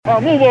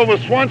Move over,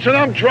 Swanson.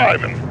 I'm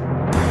driving.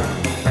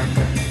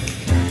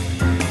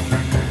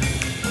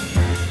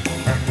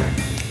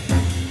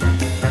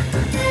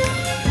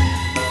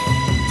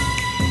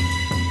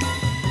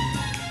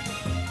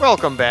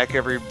 Welcome back,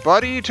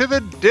 everybody, to the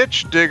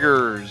Ditch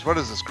Diggers. What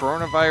is this?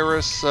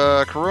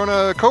 Coronavirus,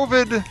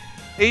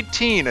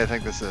 COVID-18, I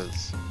think this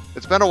is.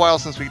 It's been a while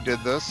since we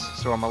did this,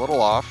 so I'm a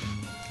little off.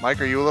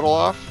 Mike, are you a little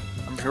off?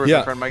 I'm here with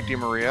my friend Mike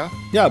DiMaria.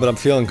 Yeah, but I'm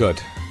feeling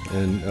good.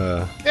 And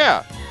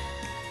yeah.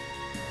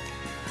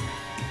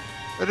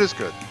 It is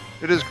good.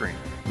 It is green.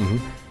 Mm-hmm.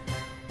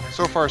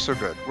 So far, so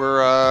good.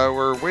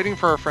 We're waiting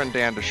for our friend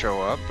Dan to show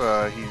up.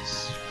 He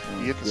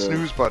hit the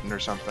snooze button or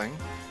something.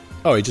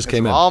 Oh, he just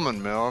came in.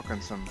 Almond milk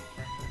and some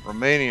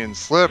Romanian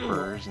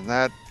slippers and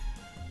that.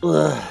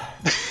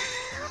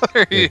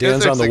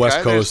 Dan's on the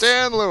West Coast.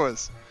 Dan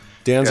Lewis.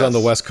 Dan's on the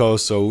West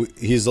Coast, so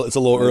it's a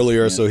little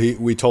earlier. So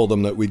we told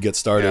him that we'd get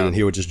started and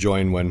he would just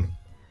join when.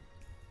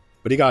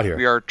 But he got here.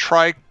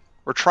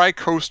 We're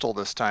tri-coastal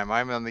this time.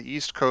 I'm on the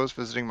East Coast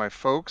visiting my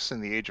folks in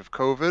the age of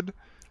COVID.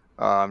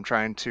 I'm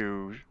trying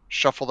to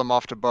shuffle them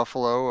off to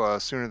Buffalo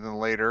sooner than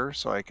later,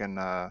 so I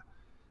can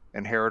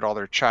inherit all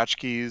their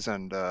tchotchkes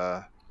and.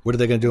 What are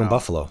they going to do in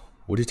Buffalo?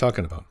 What are you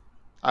talking about?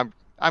 I'm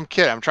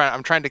kidding. I'm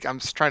trying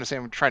to say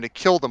I'm trying to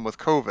kill them with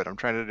COVID. I'm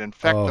trying to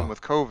infect them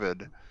with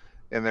COVID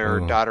in their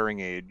doddering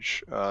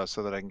age,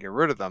 so that I can get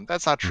rid of them.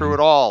 That's not true at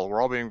all. We're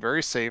all being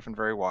very safe and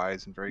very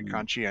wise and very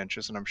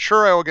conscientious. And I'm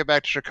sure I will get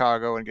back to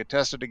Chicago and get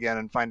tested again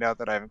and find out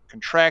that I've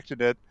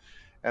contracted it.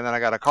 And then I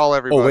got to call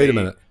everybody. Oh, wait a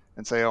minute.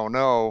 And say, oh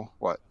no,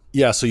 what?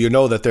 Yeah. So you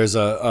know that there's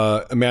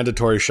a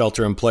mandatory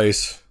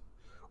shelter-in-place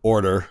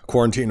order,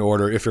 quarantine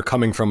order, if you're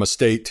coming from a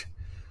state.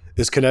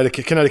 Is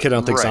Connecticut? Connecticut, I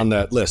don't think is on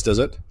that list, is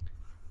it?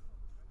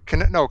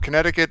 No,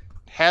 Connecticut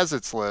has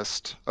its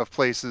list of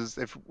places.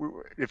 If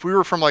we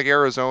were from like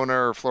Arizona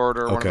or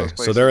Florida or one of those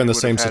places, so they're in the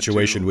same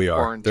situation we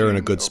are. They're in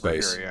a good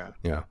space. Here,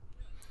 yeah.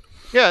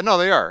 Yeah, no,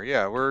 they are.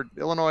 Yeah,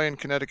 Illinois and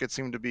Connecticut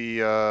seem to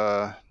be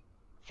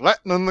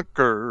flattening the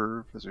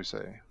curve, as we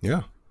say.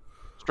 Yeah.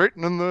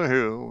 Straightening the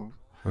hill.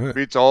 Right.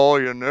 Beats all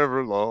you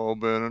never love,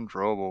 been in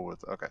trouble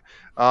with. Okay.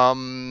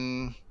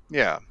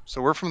 Yeah,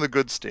 so we're from the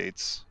good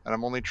states, and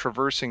I'm only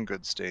traversing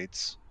good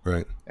states.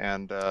 Right.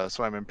 And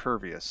so I'm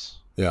impervious.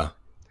 Yeah.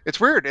 It's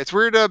weird. It's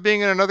weird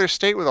being in another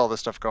state with all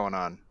this stuff going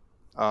on.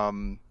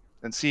 And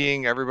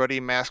seeing everybody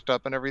masked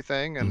up and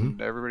everything,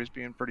 and everybody's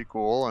being pretty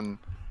cool. And,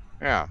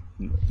 yeah.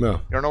 You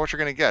don't know what you're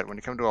going to get when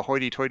you come to a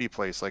hoity-toity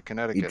place like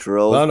Connecticut. I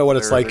don't know what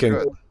it's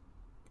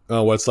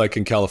like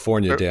in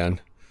California,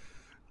 Dan.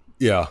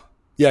 Yeah.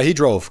 Yeah, he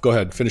drove. Go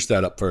ahead. Finish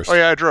that up first. Oh,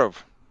 yeah, I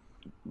drove.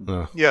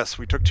 Yes,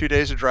 we took 2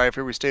 days to drive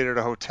here. We stayed at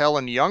a hotel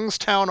in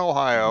Youngstown,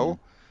 Ohio.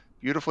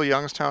 Beautiful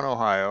Youngstown,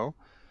 Ohio.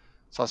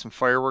 Saw some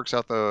fireworks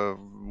out the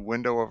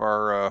window of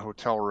our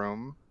hotel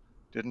room.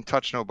 Didn't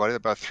touch nobody.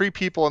 About 3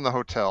 people in the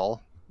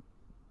hotel,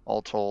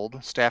 all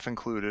told, staff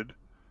included.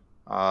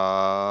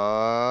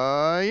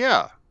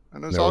 Yeah,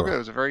 and it was all good. It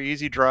was a very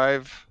easy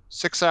drive.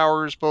 6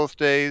 hours both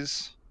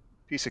days.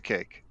 Piece of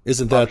cake.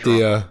 Isn't that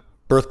the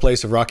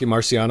birthplace of Rocky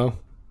Marciano?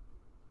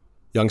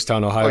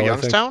 Youngstown, Ohio. Oh,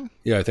 Youngstown?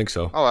 Yeah, I think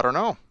so. Oh, I don't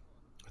know.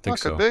 I think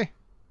so. Could be.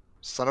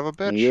 Son of a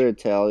bitch. You're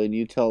Italian.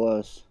 You tell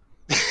us.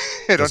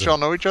 Hey, don't y'all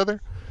know each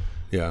other?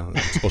 Yeah, I'm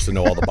supposed to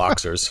know all the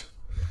boxers.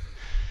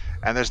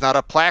 And there's not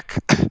a plaque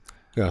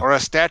or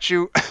a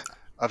statue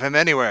of him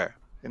anywhere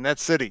in that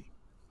city.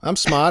 I'm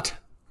smart.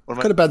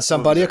 Could have been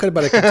somebody. I could have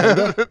been a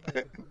contender.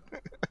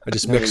 I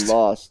just mixed.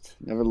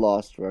 Never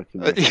lost Rocky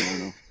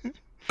Marciano.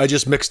 I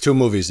just mixed 2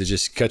 movies. Did you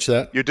catch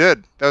that? You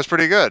did. That was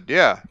pretty good.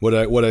 Yeah.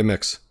 What'd I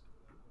mix?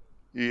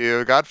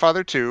 You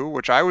Godfather 2,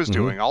 which I was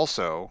doing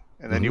also,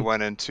 and then you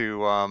went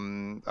into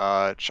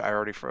I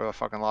already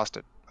fucking lost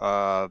it.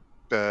 Oh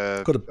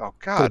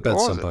God! Been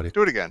somebody.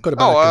 Do it again.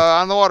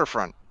 On the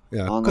waterfront.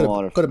 Yeah, on the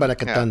waterfront. Could have been a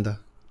contender.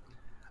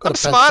 I'm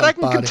smart. I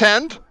can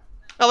contend.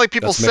 Not like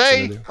people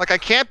say. Like I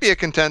can't be a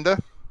contender.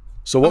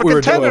 So what we were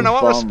doing? And I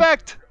want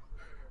respect.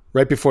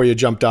 Right before you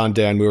jumped on,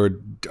 Dan,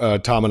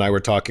 Tom and I were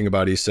talking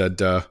about. He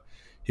said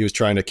he was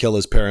trying to kill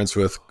his parents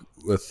with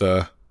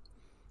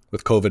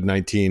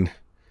COVID-19.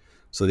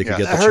 So they could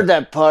get. I heard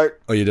that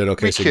part. Oh, you did?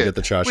 Okay, so you get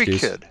the tchotchkes. We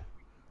kid.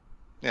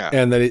 Yeah.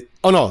 And then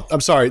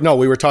I'm sorry. No,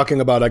 we were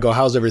talking about. I go,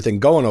 how's everything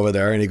going over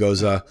there? And he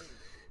goes, oh,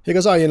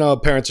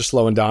 parents are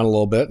slowing down a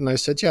little bit. And I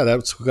said, yeah,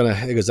 that's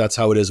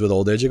how it is with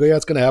old age. You go, yeah,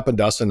 it's gonna happen,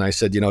 Dustin. And I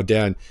said,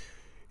 Dan,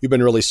 you've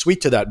been really sweet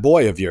to that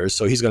boy of yours,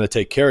 so he's gonna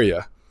take care of you.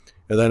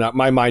 And then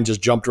my mind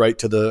just jumped right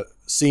to the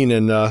scene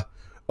in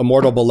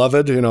Immortal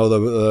Beloved,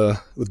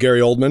 with Gary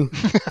Oldman,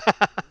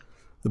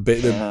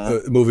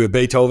 the movie of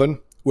Beethoven.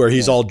 Where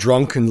he's all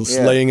drunk and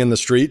laying in the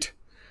street,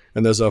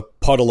 and there's a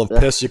puddle of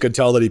piss. You could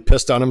tell that he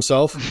pissed on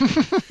himself.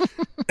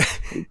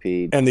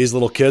 And these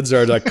little kids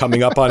are like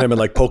coming up on him and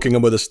like poking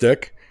him with a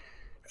stick,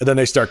 and then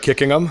they start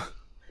kicking him.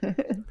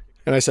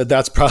 And I said,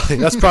 "That's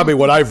probably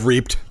what I've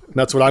reaped.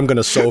 That's what I'm going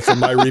to sow from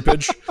my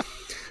reapage."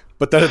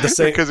 But then at the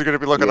same, because you're going to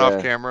be looking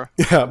off camera.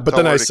 Yeah, but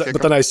then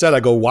I said, I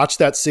go watch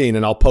that scene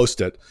and I'll post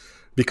it.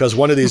 Because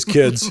one of these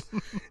kids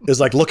is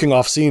like looking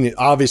off scene,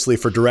 obviously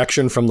for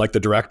direction from like the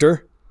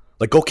director.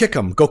 Like, go kick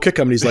him.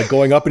 And he's like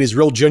going up and he's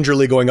real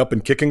gingerly going up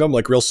and kicking him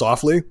like real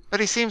softly. But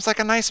he seems like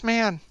a nice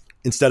man.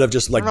 Instead of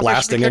just like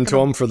blasting into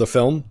him for the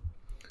film.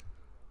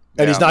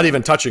 And he's not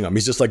even touching him.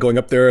 He's just like going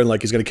up there and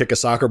like he's going to kick a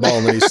soccer ball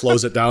and then he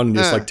slows it down and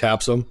just like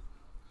taps him.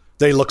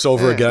 Then he looks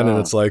over again and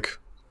it's like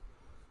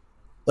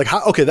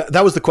how, okay,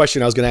 that was the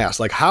question I was going to ask.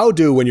 Like, how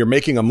do, when you're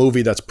making a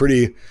movie that's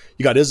pretty,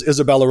 you got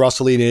Isabella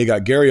Rossellini, you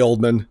got Gary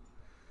Oldman,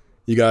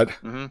 you got,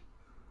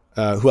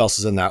 who else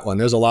is in that one?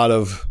 There's a lot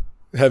of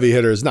heavy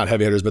hitters, not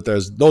heavy hitters, but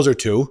those are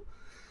two.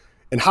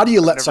 And how do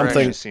you let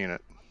something, I've seen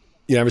it.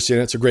 You never seen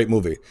it? It's a great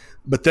movie.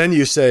 But then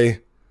you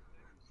say,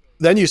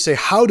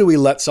 how do we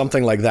let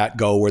something like that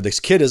go where this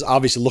kid is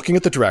obviously looking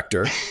at the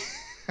director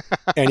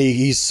and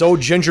he's so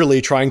gingerly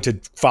trying to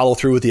follow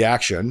through with the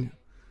action,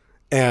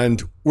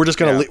 and we're just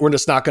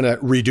not going to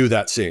redo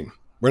that scene.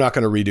 We're not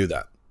going to redo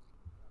that.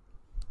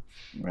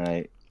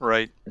 Right.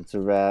 It's a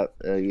wrap.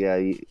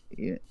 You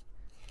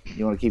want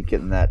to keep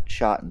getting that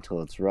shot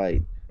until it's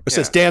right.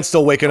 Since Dan's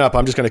still waking up,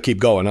 I'm just going to keep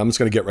going. I'm just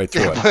going to get right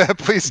through it.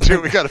 Please do.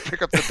 We got to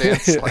pick up the Dan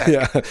slack.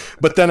 Yeah.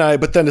 But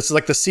then it's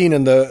like the scene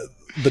in the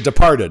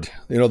Departed,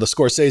 the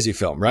Scorsese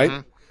film,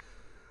 right?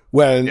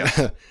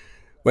 Mm-hmm.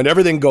 When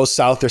everything goes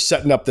south, they're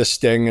setting up this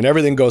sting and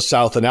everything goes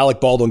south and Alec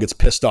Baldwin gets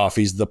pissed off.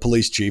 He's the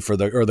police chief or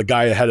the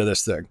guy ahead of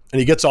this thing. And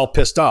he gets all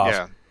pissed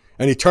off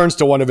and he turns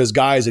to one of his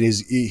guys and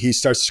he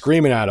starts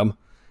screaming at him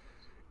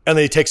and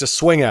then he takes a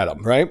swing at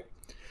him, right?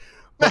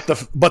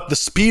 But the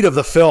speed of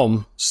the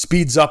film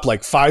speeds up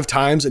like 5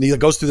 times and he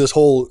goes through this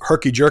whole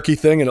herky-jerky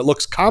thing and it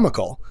looks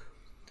comical.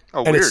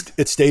 Oh, and weird.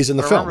 It stays in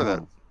the film.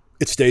 Remember that.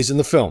 It stays in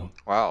the film.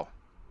 Wow.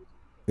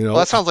 Well,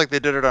 that sounds like they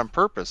did it on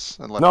purpose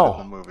and left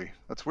it in the movie.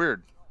 That's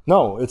weird.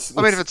 No, if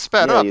it's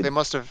sped up, they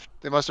must have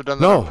done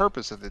that on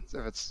purpose. If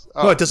it's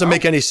no, it doesn't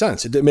make any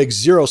sense. It makes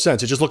zero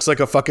sense. It just looks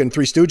like a fucking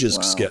Three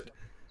Stooges skit,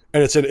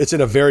 and it's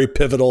in a very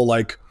pivotal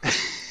like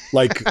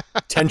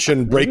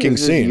tension breaking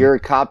scene. Your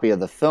copy of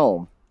the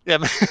film.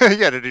 Yeah,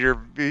 yeah. Did your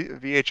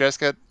VHS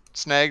get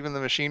snagged in the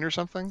machine or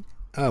something?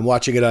 I'm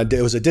watching it on.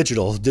 It was a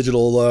digital.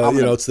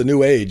 It's the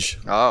new age.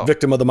 Oh.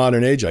 Victim of the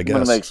modern age, I guess.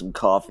 I'm gonna make some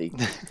coffee.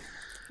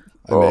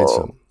 I made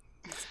some.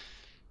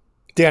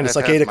 Dan, it's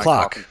like 8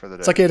 o'clock.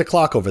 It's like 8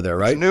 o'clock over there,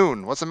 right? It's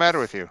noon. What's the matter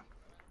with you?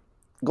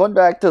 Going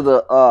back to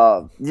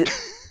the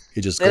he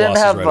just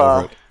glosses right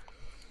over it.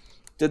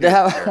 Did they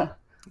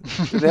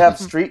have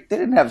street? They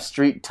didn't have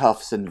street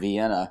toughs in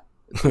Vienna.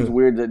 It was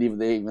weird that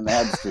they even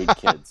had street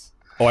kids.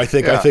 Oh, I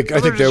think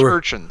they were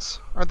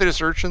urchins. Aren't they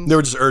just urchins? They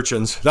were just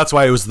urchins. That's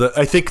why it was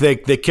I think they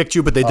kicked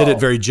you, but they did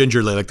it very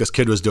gingerly, like this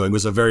kid was doing. It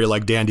was a very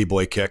like dandy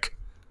boy kick.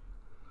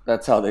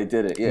 That's how they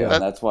did it,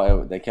 and that's why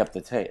they kept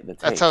the tape.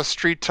 That's how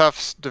Street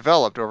Toughs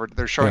developed.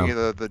 They're showing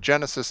you the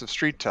genesis of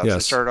Street Toughs. Yes.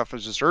 They started off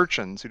as just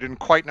urchins who didn't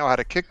quite know how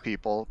to kick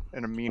people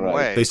in a mean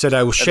way. They said,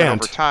 I shan't.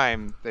 And over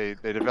time, they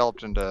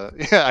developed into,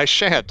 I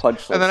shan't.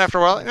 Punchless. And then after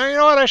a while, you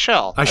know what, I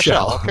shall. I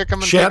shall. I'll kick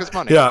him and take his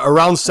money. Yeah,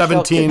 around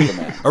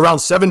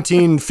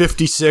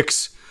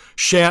 1756,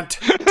 shan't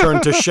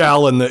turned to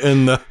shall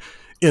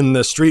in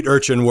the street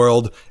urchin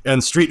world,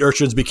 and street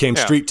urchins became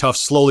street toughs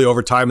slowly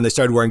over time, and they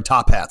started wearing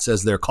top hats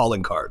as their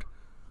calling card.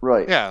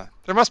 Right. Yeah.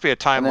 There must be a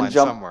timeline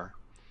somewhere.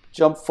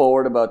 Jump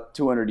forward about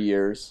 200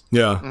 years.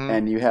 Yeah. Mm-hmm.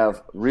 And you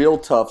have real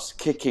toughs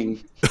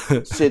kicking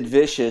Sid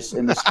Vicious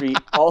in the street,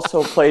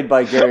 also played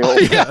by Gary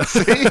Oldman. Yeah,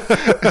 see?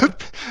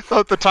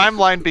 The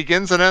timeline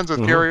begins and ends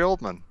with Gary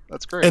Oldman.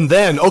 That's great. And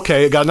then,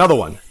 I got another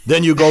one.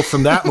 Then you go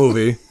from that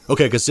movie,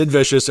 because Sid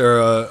Vicious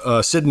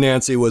or Sid and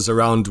Nancy was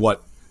around,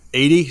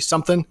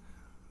 80-something?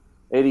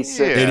 86.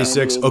 Yeah.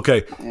 86,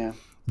 okay. Yeah.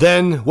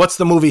 Then, what's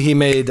the movie he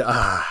made?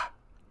 The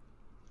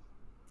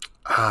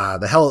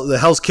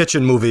Hell's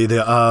Kitchen movie,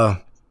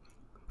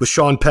 with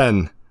Sean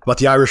Penn about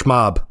the Irish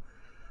mob.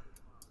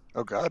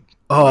 Oh God!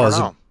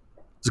 Oh,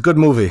 it's a good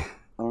movie.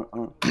 I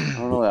don't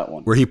know that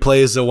one. Where he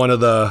plays one of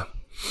the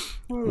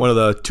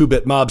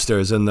 2-bit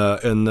mobsters in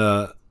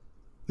the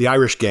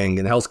Irish gang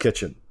in Hell's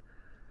Kitchen.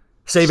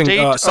 State of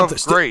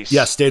Grace.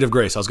 Yes, State of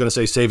Grace. I was going to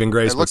say Saving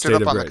Grace, but State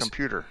of Grace. I looked it up on the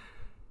computer.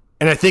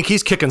 And I think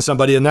he's kicking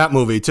somebody in that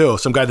movie too.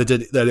 Some guy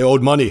that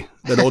owed money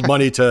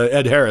to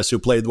Ed Harris, who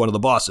played one of the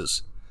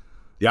bosses,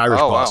 the Irish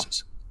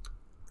bosses. Wow.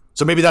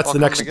 So maybe that's the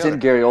next. It's in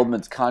Gary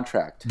Oldman's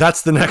contract.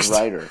 That's the next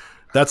writer.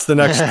 That's the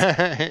next.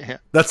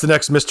 That's the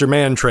next Mr.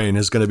 Man train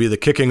is going to be the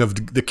kicking of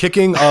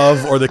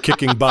or the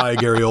kicking by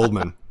Gary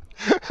Oldman.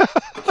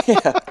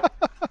 Yeah.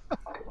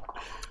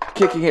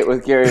 Kicking it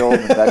with Gary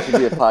Oldman. That should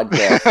be a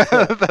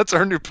podcast. That's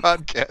our new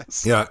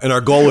podcast. Yeah, and our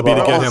goal would be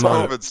to get him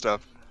on COVID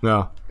stuff.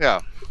 Yeah.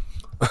 Yeah.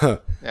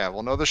 Yeah,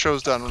 we'll know the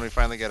show's done when we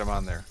finally get him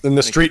on there. And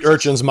the street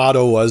urchin's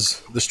motto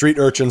was,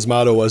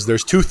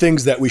 there's 2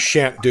 things that we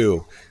shan't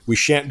do. We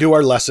shan't do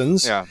our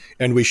lessons,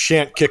 and we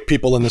shan't kick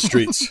people in the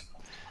streets.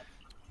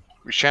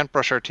 We shan't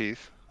brush our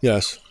teeth.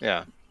 Yes.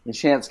 Yeah. We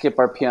shan't skip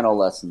our piano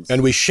lessons.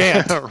 And we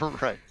shan't.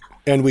 Right.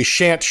 And we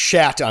shan't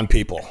shat on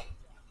people.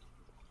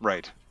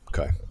 Right.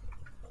 Okay.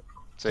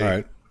 See?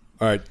 All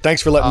right.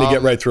 Thanks for letting me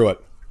get right through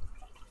it.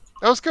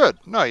 That was good.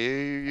 No,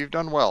 you've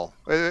done well.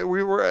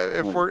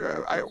 We're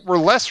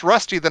less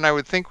rusty than I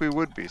would think we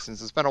would be,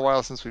 since it's been a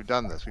while since we've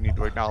done this. We need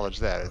to acknowledge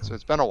that.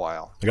 It's been a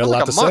while. I got a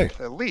lot to say.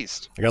 At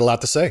least. I got a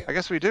lot to say. I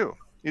guess we do.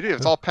 You do.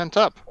 It's all pent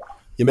up.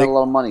 You made a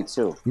lot of money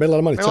too. Made a lot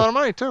of money. Made a lot of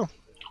money too.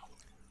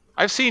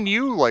 I've seen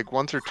you like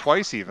once or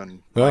twice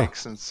even, Mike,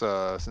 since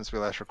we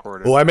last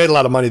recorded. Well, I made a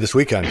lot of money this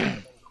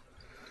weekend.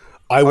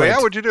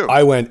 What'd you do?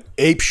 I went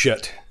ape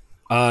shit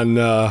on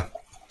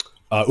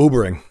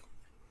Ubering.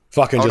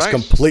 Fucking just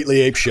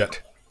completely ape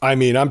shit. I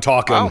mean, I'm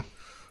talking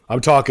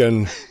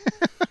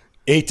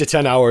 8 to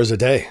 10 hours a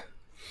day.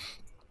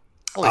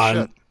 Holy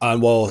shit.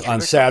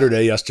 On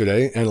Saturday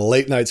yesterday and a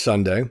late night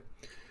Sunday.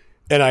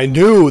 And I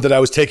knew that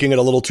I was taking it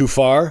a little too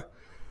far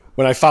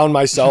when I found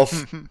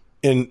myself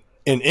in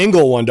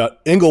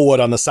Inglewood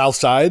on the south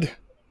side.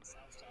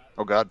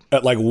 Oh God.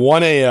 At like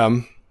 1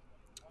 a.m.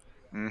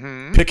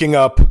 Picking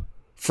up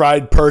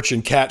fried perch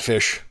and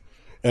catfish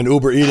and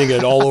Uber eating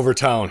it all over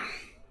town.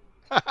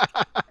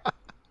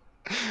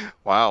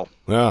 Wow.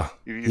 Yeah.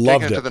 You're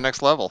taking it to the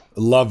next level.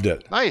 Loved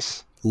it.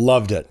 Nice.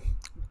 Loved it.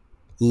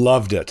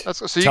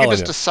 So you can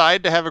just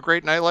decide to have a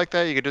great night like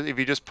that. You could, if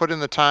you just put in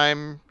the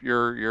time,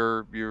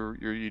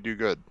 you do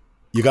good.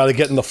 You got to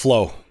get in the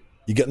flow.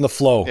 You get in the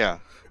flow. Yeah.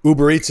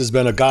 Uber Eats has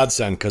been a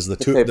godsend because the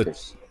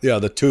tips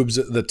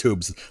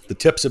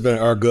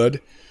are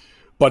good.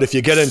 But if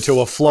you get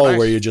into a flow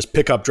where you just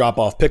pick up, drop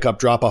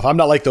off. I'm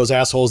not like those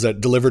assholes that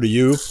deliver to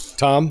you,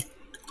 Tom.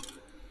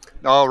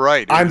 Oh,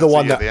 right. I'm the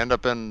one that they end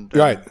up in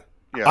right.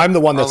 Yeah, I'm the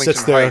one that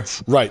sits there.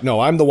 Heights. Right.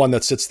 No, I'm the one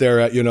that sits there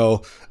at,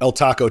 El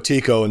Taco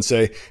Tico and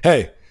say,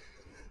 hey,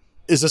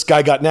 is this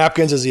guy got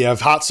napkins? Does he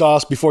have hot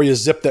sauce before you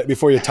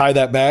tie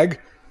that bag?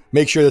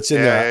 Make sure that's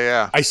in there.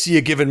 Yeah. I see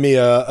you giving me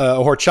a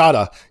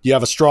horchata. You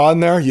have a straw in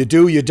there? You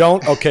do? You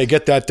don't? Okay,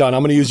 get that done.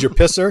 I'm going to use your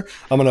pisser.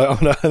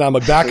 I'm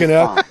backing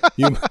it.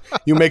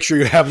 You make sure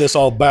you have this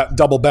all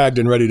double bagged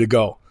and ready to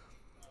go.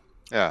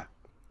 Yeah.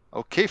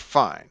 Okay,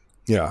 fine.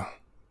 Yeah.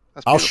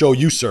 I'll show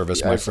you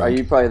service, my friend. Are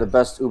you probably the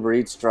best Uber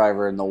Eats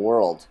driver in the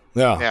world?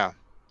 Yeah.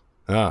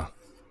 I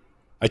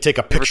take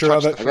a picture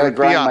of it. I gotta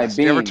grind my beans.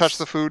 You ever touch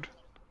the food?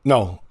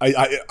 No.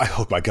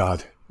 Oh my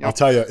God. I'll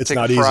tell you, it's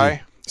not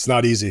easy. It's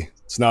not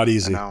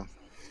easy. I know.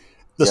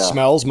 The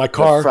smells, my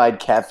car. The fried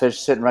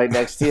catfish sitting right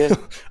next to you.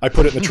 I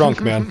put it in the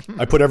trunk, man.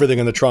 I put everything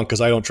in the trunk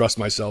because I don't trust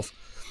myself.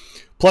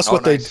 Plus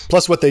what they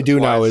do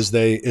now is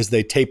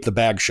they tape the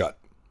bag shut,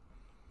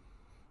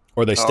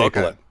 or they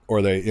staple it,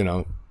 or they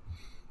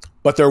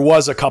But there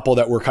was a couple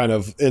that were kind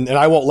of, and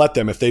I won't let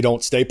them if they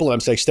don't staple it.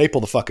 I'm saying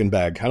staple the fucking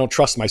bag. I don't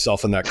trust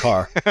myself in that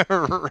car.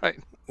 Right.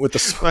 With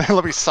the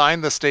let me sign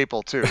the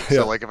staple too.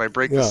 So like if I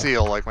break the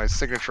seal, like my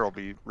signature will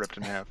be ripped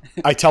in half.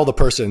 I tell the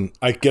person,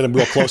 I get them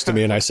real close to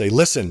me, and I say,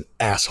 "Listen,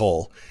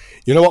 asshole,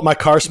 you know what my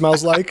car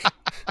smells like?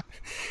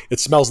 It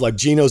smells like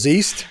Gino's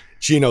East,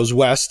 Gino's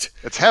West.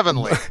 It's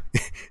heavenly.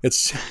 It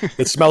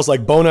smells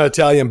like Bona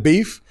Italian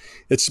beef."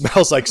 It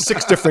smells like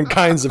 6 different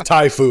kinds of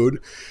Thai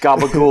food.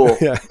 Gabagool.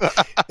 Yeah.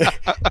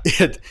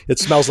 It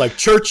smells like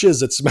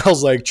Church's. It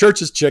smells like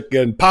Church's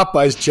chicken,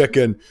 Popeye's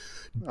chicken,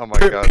 oh my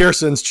God.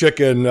 Pearson's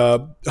chicken,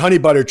 honey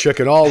butter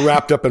chicken, all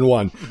wrapped up in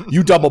one.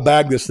 You double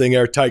bag this thing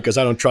airtight because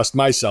I don't trust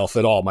myself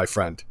at all, my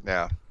friend.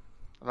 Yeah.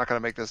 I'm not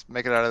going to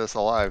make it out of this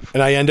alive.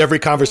 And I end every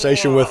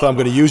conversation with, I'm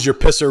going to use your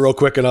pisser real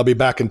quick and I'll be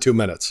back in 2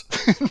 minutes.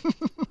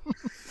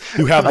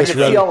 You have this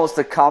ready. I can see almost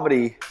a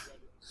comedy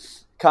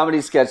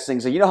sketch thing.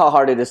 So you know how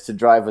hard it is to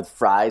drive with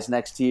fries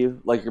next to you?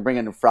 Like you're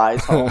bringing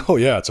fries home? Oh,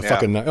 yeah. It's a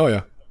fucking... Oh,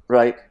 yeah.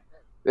 Right?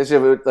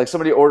 Like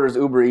somebody orders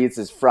Uber Eats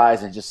as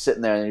fries and just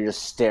sitting there and you're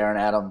just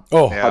staring at them.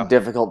 Oh. How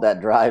difficult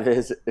that drive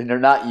is. And they're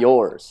not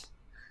yours.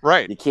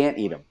 Right. You can't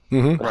eat them.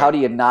 Mm-hmm. But how do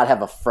you not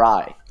have a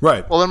fry?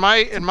 Right. Well, in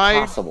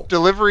my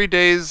delivery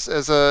days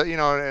as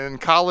in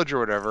college or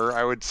whatever,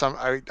 I would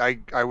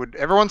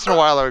every once in a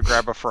while I would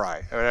grab a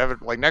fry. I would have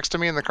it like next to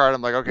me in the cart.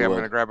 I'm like, okay, I'm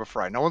going to grab a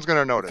fry. No one's going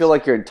to notice. I feel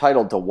like you're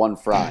entitled to one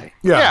fry.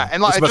 Yeah.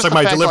 And like, it's like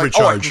my delivery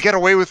charge. I can get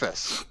away with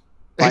this.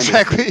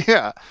 Exactly.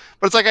 Yeah.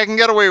 But it's like I can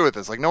get away with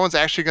this. Like no one's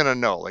actually going to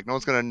know. Like no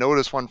one's going to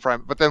notice one fry.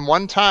 But then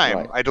one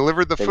time I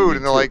delivered the food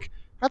and they're like,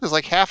 God, there's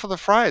like half of the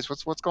fries.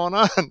 What's going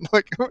on?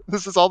 Like,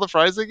 this is all the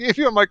fries they gave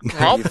you? I'm like,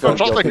 well, you felt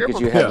guilty because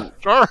you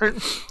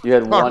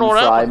had one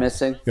fry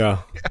missing?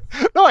 Yeah.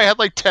 No, I had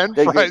like 10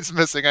 fries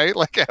missing. I ate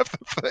like half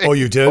the thing. Oh,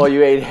 you did? Oh,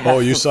 you ate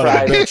half you the son of a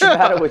bitch. What's the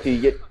matter with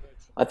you?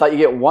 I thought you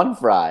get one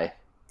fry.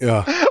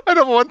 Yeah. I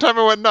know, but one time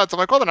I went nuts. I'm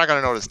like, well, they're not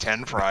going to notice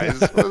 10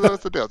 fries.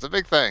 What's the deal? It's a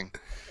big thing.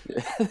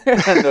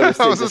 I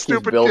was a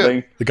stupid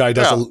kid.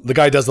 The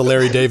guy does the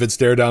Larry David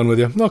stare down with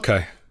you.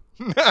 Okay.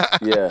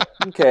 Yeah.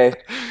 Okay.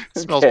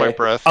 Smells my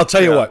breath. I'll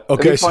tell you what.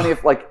 Okay. It'd be funny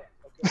if, like,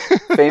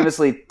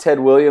 famously, Ted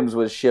Williams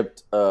was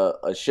shipped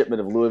a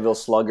shipment of Louisville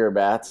Slugger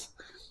bats,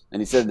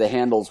 and he said the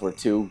handles were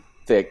too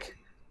thick,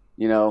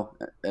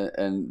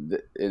 and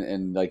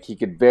like he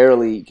could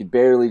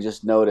barely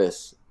just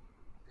notice.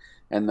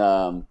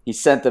 And he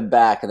sent them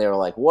back, and they were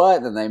like,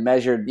 "What?" And they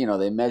measured.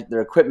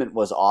 Their equipment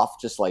was off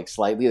just like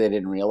slightly. They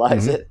didn't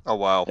realize it. Oh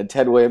wow! And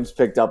Ted Williams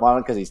picked up on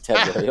it because he's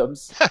Ted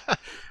Williams.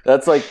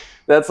 That's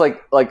That's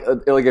like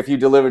if you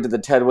delivered to the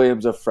Ted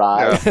Williams of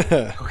fries.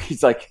 Yeah.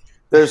 He's like,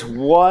 there's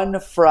one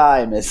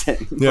fry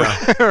missing.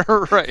 Yeah.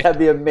 Right. That'd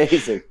be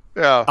amazing.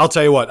 Yeah. I'll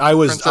tell you what. I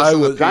was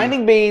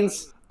Grinding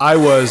beans. I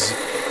was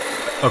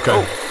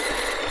okay.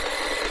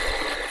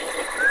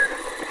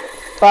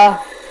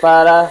 Ba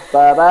ba da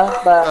ba ba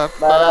ba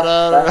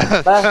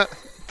ba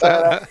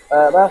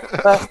ba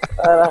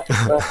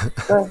ba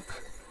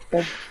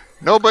ba.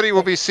 Nobody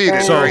will be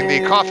seated during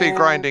the coffee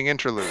grinding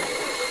interlude.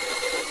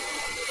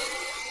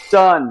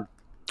 Done.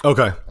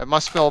 Okay. It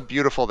must smell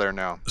beautiful there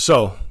now.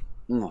 So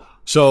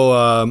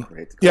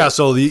Great. yeah.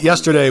 So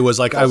yesterday was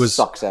like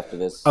Sucks after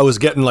this. I was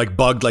getting like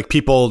bugged. Like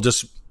people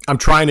just. I'm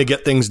trying to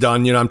get things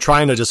done. You know. I'm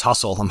trying to just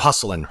hustle. I'm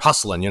hustling.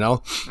 You know.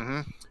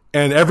 Mm-hmm.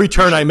 And every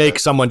turn I make,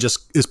 someone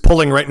just is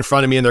pulling right in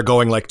front of me, and they're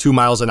going like 2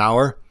 miles an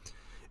hour.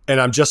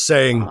 And I'm just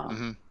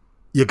saying,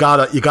 you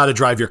gotta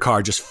drive your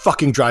car. Just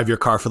fucking drive your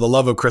car. For the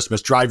love of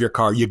Christmas, drive your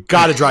car. You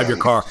gotta drive your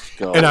car.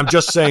 And I'm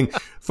just saying,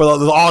 for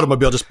the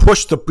automobile, just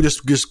push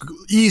just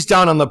ease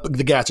down on the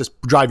gas.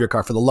 Just drive your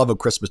car. For the love of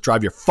Christmas,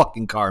 drive your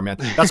fucking car, man.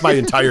 That's my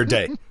entire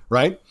day,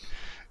 right?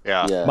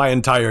 Yeah. My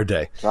entire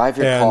day. Drive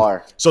your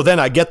car. So then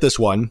I get this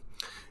one,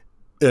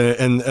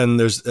 and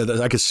there's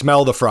I could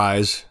smell the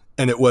fries.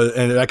 And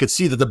I could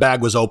see that the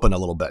bag was open a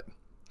little bit.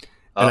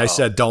 And I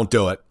said, don't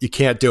do it. You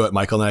can't do it,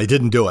 Michael. And I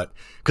didn't do it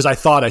because I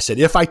said,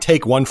 if I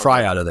take one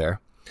fry out of there,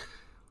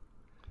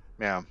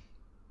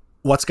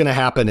 what's going to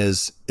happen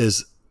is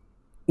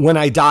when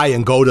I die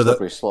and go to the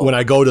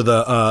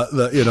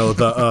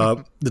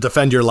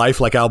Defend Your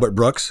Life, like Albert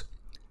Brooks,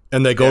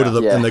 and they go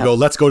and they go,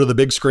 let's go to the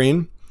big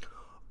screen.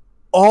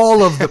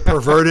 All of the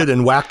perverted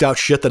and whacked out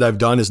shit that I've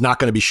done is not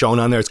going to be shown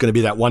on there. It's going to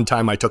be that one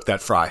time I took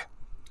that fry.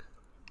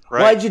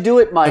 Right. Why'd you do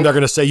it, Mike? And they're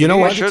going to say, you know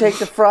what? Why'd you take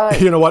the fry?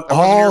 You know what?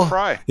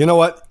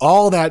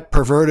 All that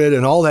perverted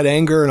and all that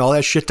anger and all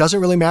that shit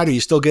doesn't really matter.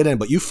 You still get in,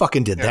 but you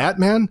fucking did that,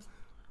 man.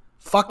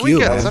 Fuck you,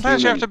 man.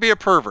 Sometimes you have to be a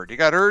pervert. You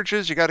got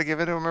urges. You got to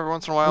give in to them every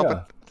once in a while.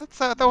 Yeah.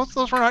 But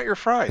those were not your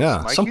fries,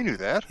 Mike. You knew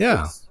that.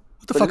 Yeah.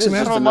 What the fuck's the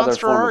matter? It's another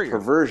form of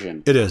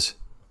perversion. It is.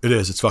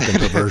 It's fucking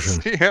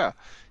perversion. Yeah.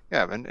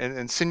 And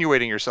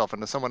insinuating yourself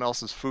into someone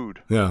else's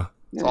food. Yeah.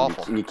 It's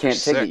awful. You can't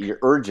take it. Your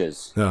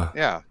urges.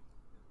 Yeah.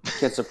 You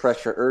can't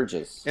suppress your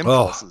urges.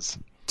 Impulses.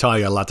 Tell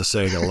you, I got a lot to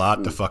say. Got a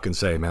lot to fucking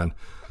say, man.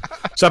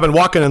 So I've been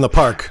walking in the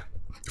park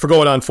for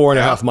going on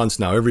 4.5 months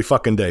now, every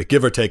fucking day,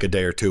 give or take a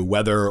day or two,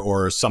 weather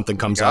or something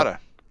comes up.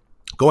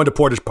 Going to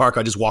Portage Park,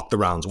 I just walk the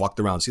rounds,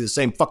 see the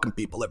same fucking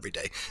people every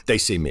day. They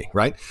see me,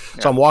 right?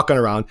 Yeah. So I'm walking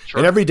around,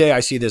 and every day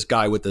I see this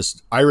guy with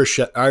this Irish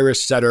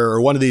setter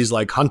or one of these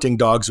like hunting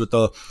dogs with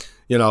the,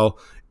 you know,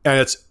 and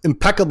it's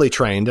impeccably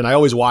trained. And I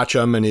always watch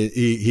him, and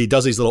he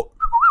does these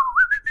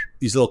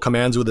little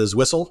commands with his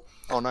whistle.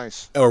 Oh,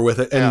 nice. Or with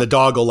it, and the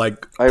dog will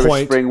like Irish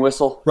point. spring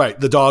whistle. Right,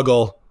 the dog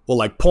will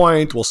like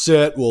point, will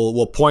sit,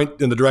 will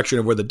point in the direction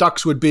of where the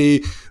ducks would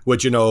be,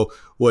 would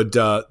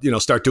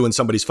start doing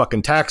somebody's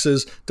fucking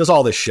taxes, does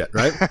all this shit,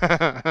 right?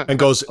 and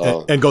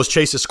goes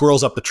chases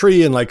squirrels up the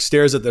tree and like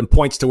stares at them,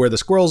 points to where the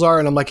squirrels are,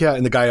 and I'm like, yeah.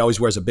 And the guy always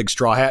wears a big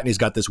straw hat and he's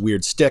got this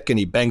weird stick and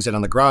he bangs it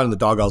on the ground and the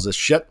dog all this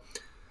shit.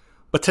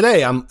 But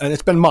today and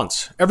it's been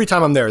months. Every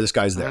time I'm there, this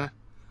guy's there,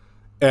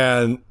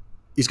 and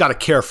he's got a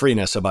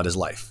carefreeness about his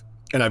life.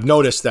 And I've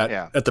noticed that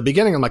at the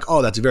beginning, I'm like,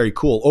 oh, that's very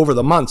cool. Over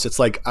the months, it's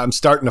like, I'm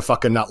starting to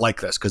fucking not like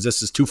this because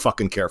this is too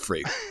fucking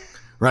carefree.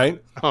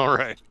 Right? All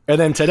right. And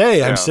then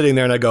today I'm sitting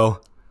there and I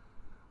go,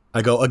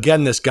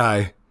 again, this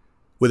guy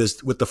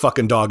with the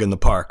fucking dog in the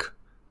park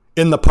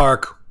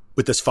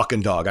with this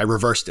fucking dog. I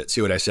reversed it.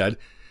 See what I said?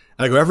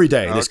 And I go, every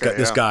day,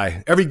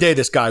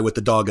 this guy with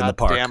the dog in the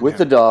park. With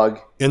the dog.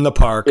 In the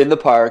park.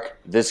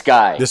 This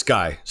guy.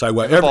 So I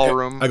went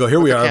ballroom. I go, here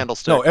we are.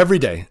 Candlestick. No, every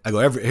day.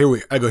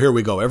 Here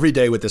we go. Every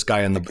day with this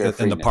guy in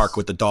the park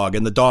with the dog.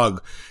 And the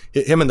dog,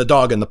 him and the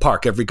dog in the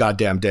park every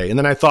goddamn day. And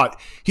then I thought,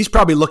 he's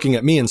probably looking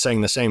at me and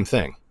saying the same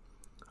thing.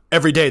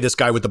 Every day, this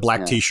guy with the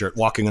black T-shirt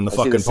walking in the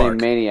fucking the park. Same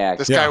maniac.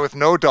 This guy with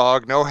no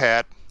dog, no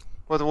hat.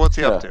 What's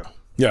he up to?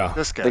 Yeah.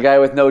 This guy. The guy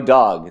with no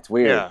dog. It's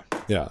weird.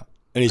 Yeah.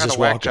 And he's kind just of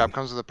whack walking. job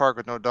comes to the park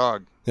with no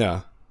dog.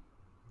 Yeah.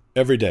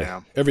 Every day.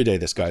 Yeah. Every day,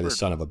 this guy, this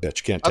son of a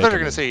bitch, can't take it. I thought you were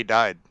going to say he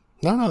died.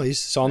 No, he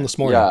saw him this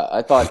morning. Yeah,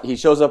 I thought he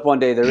shows up one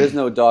day, there is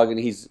no dog, and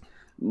he's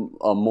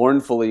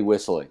mournfully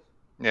whistling.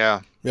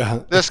 Yeah.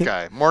 Yeah. This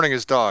guy, mourning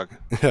his dog.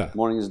 Yeah.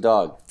 Mourning his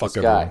dog. Fuck this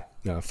everyone. Guy.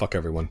 Yeah, fuck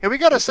everyone. Yeah, we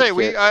got to say,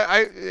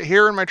 I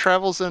here in my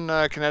travels in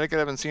Connecticut,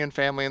 I've been seeing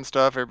family and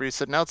stuff. Everybody's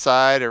sitting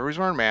outside. Everybody's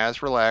wearing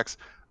masks. Relax.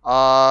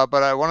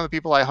 But one of the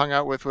people I hung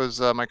out with was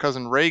my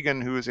cousin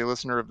Reagan, who is a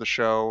listener of the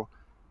show.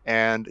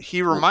 And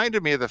he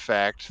reminded me of the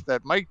fact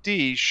that Mike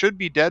D should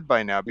be dead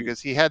by now because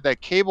he had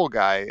that cable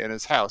guy in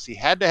his house. He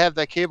had to have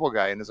that cable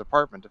guy in his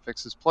apartment to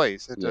fix his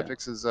place, to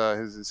fix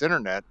his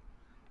internet.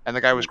 And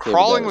the guy was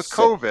crawling with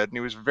COVID, and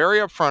he was very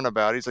upfront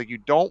about it. He's like, you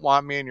don't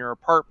want me in your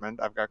apartment.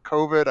 I've got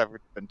COVID. I've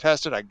been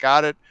tested. I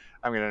got it.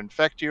 I'm going to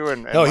infect you.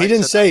 And no, he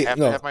didn't say. I have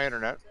to have my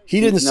internet. He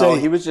didn't say.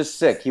 He was just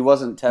sick. He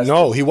wasn't tested.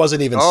 No, he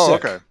wasn't even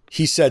sick. Okay.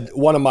 He said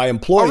one of my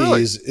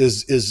employees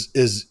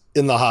is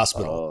in the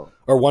hospital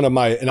or one of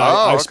my, and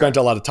I've spent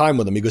a lot of time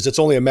with him. He goes, it's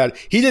only a matter.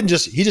 He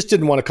just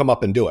didn't want to come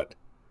up and do it.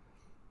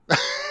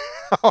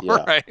 All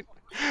right.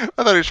 I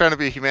thought he was trying to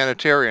be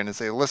humanitarian and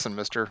say, listen,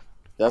 mister,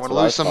 I want to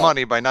lose some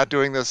money by not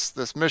doing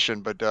this mission,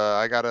 but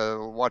I got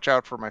to watch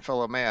out for my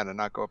fellow man and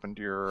not go up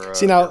into your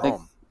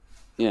home.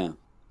 Yeah.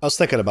 I was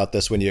thinking about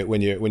this when you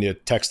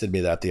texted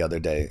me that the other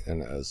day,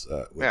 and I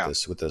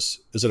was with this.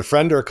 Is it a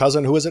friend or a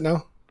cousin? Who is it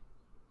now?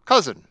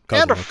 Cousin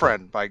and a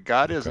friend. By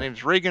God, his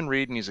name's Reagan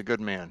Reed, and he's a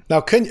good man. Now,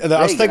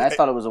 I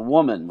thought it was a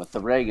woman with the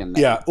Reagan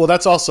name. Yeah, well,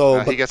 that's also.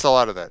 He gets a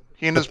lot of that.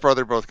 He and his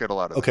brother both get a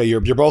lot of that. Okay, you're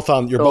both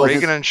on. You're both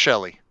Reagan and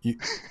Shelley.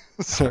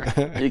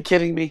 Are you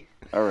kidding me?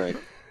 All right.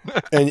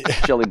 And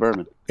Shelley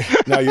Berman.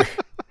 Now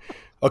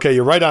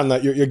you're right on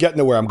that. You're getting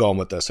to where I'm going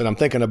with this, and I'm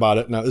thinking about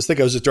it. And I was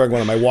just during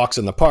one of my walks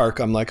in the park.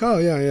 I'm like, oh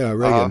yeah,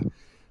 Reagan.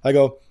 I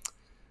go,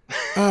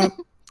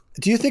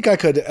 do you think I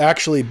could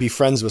actually be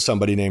friends with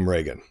somebody named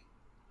Reagan?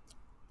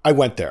 I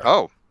went there.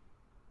 Oh,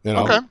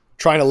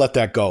 trying to let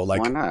that go.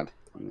 Like, why not?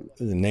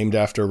 Named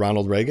after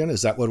Ronald Reagan?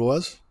 Is that what it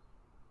was?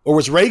 Or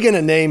was Reagan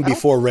a name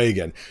before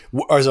Reagan,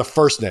 or as a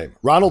first name?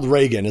 Ronald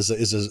Reagan is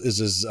his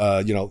his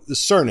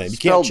surname. You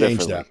can't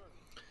change that.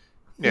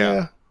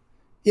 Yeah,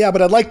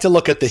 but I'd like to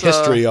look at the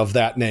history of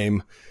that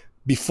name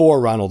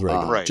before Ronald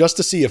Reagan, just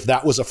to see if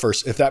that was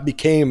if that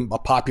became a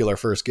popular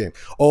first game.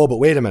 Oh, but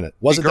wait a minute,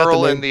 wasn't the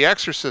girl that the name? in The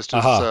Exorcist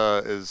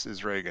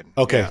is Reagan?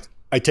 Okay,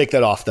 I take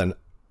that off then.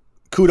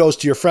 Kudos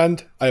to your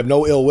friend. I have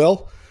no ill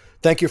will.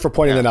 Thank you for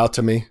pointing that out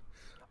to me.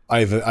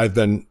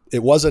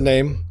 It was a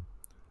name.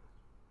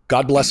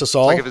 God bless us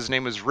all. It's like if his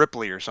name was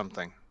Ripley or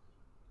something.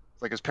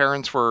 Like his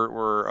parents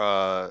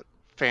were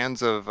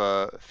fans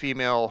of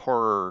female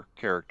horror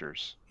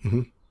characters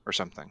or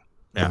something.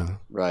 Yeah.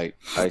 Right.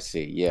 I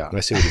see. Yeah. I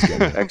see what he's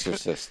getting at.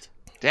 Exorcist.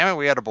 Damn it,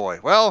 we had a boy.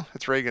 Well,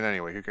 it's Reagan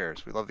anyway. Who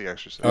cares? We love The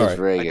Exorcist. All right.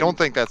 Reagan. I don't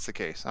think that's the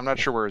case. I'm not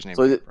sure where his name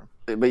came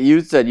from. But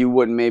you said you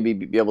wouldn't maybe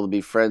be able to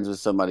be friends with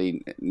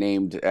somebody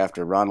named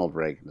after Ronald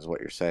Reagan, is what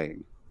you're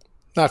saying.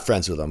 Not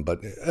friends with him, but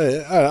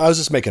I was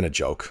just making a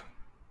joke.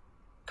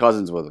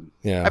 Cousins with him.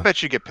 Yeah. I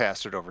bet you get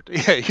passed it over to.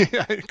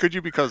 Yeah. Could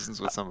you be cousins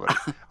with somebody?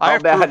 I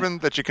have proven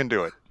that you can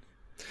do it.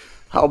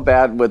 How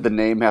bad would the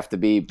name have to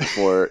be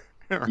before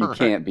you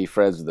can't be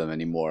friends with them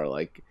anymore?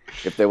 Like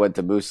if they went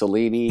to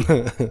Mussolini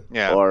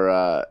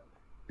or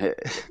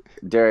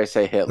dare I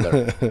say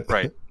Hitler?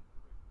 Right.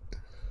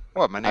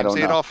 What? My name's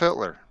Adolf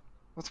Hitler.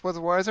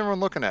 Why is everyone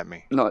looking at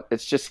me? No,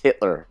 it's just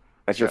Hitler.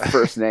 That's your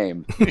first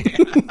name.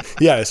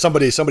 Yeah,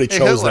 somebody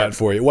chose that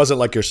for you. It wasn't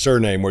like your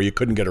surname where you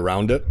couldn't get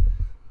around it.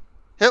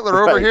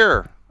 Hitler over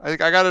here. I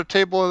got a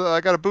table.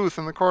 I got a booth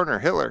in the corner.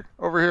 Hitler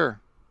over here.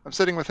 I'm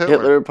sitting with Hitler.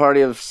 Hitler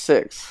party of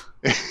 6.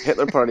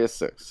 Hitler party of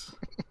 6.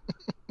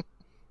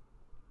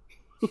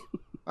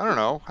 I don't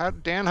know.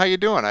 Dan, how you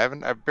doing?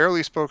 I've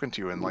barely spoken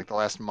to you in like the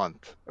last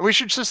month. We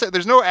should just say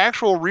there's no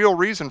actual real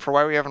reason for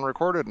why we haven't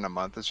recorded in a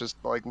month. It's just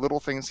like little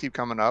things keep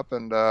coming up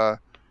and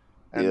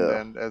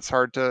it's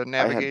hard to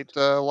navigate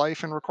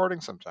life and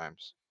recording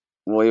sometimes.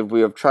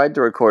 We have tried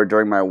to record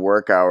during my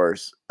work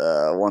hours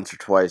once or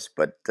twice,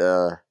 but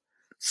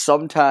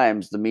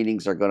sometimes the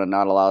meetings are going to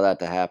not allow that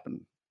to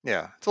happen.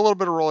 Yeah, it's a little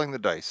bit of rolling the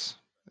dice.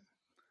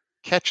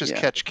 Catch as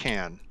catch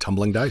can.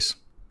 Tumbling dice.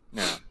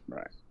 Yeah,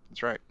 right.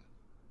 That's right.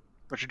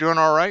 But you're doing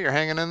all right. You're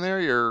hanging in there.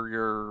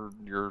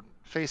 You're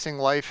facing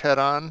life head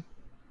on.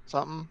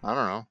 Something. I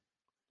don't know.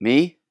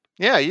 Me?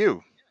 Yeah,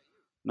 you.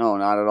 No,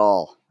 not at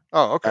all.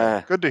 Oh,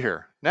 okay. Good to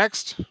hear.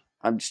 Next.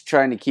 I'm just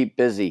trying to keep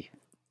busy.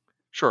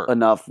 Sure.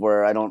 Enough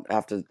where I don't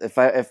have to. If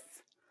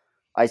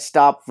I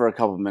stop for a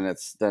couple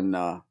minutes, then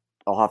I'll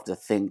have to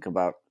think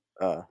about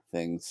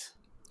things.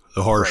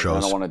 The horror shows.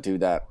 I don't want to do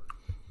that.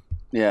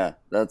 Yeah,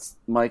 that's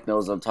Mike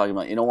knows what I'm talking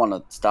about. You don't want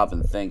to stop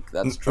and think.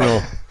 That's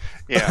trouble.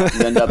 Yeah,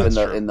 you end up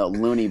in the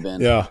loony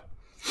bin. Yeah.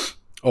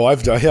 Oh,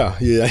 I've done. Yeah.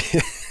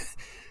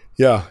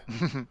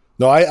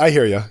 No, I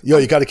hear you.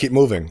 You got to keep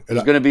moving.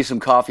 There's going to be some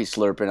coffee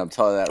slurping. I'm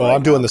telling you that.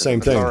 I'm doing the same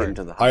thing.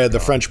 I had the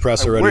French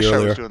press already earlier.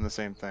 I was doing the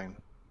same thing.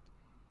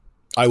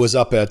 I was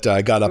up at.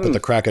 I got up at the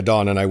crack of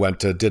dawn and I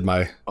went to did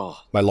my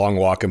long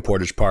walk in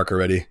Portage Park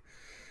already,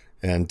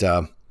 and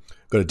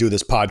going to do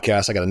this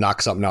podcast. I got to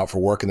knock something out for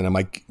work, and then I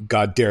might,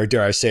 God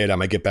dare I say it, I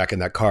might get back in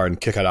that car and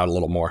kick it out a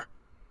little more.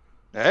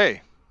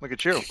 Hey, look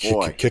at you.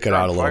 Boy, kick it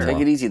out a little more. Take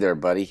it easy there,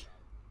 buddy.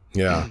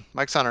 Yeah.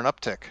 Mike's on an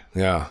uptick.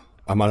 Yeah.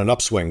 I'm on an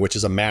upswing, which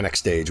is a manic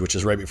stage, which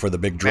is right before the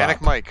big drop.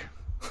 Manic Mike.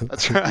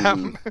 That's right.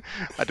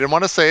 I didn't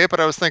want to say it, but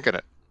I was thinking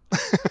it.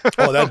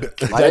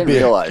 That'd be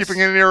realize.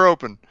 Keeping an ear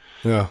open.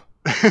 Yeah.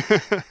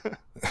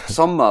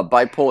 Some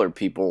bipolar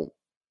people,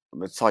 I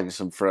was talking to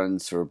some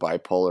friends who are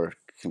bipolar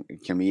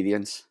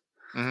comedians.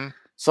 Mm-hmm.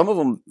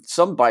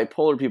 Some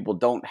bipolar people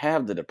don't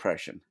have the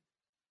depression.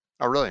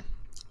 Oh, really?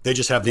 They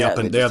just have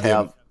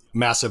the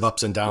massive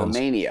ups and downs. The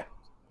mania.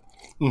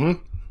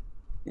 Mm-hmm.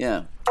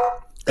 Yeah.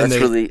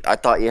 I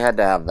thought you had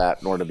to have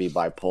that in order to be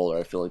bipolar.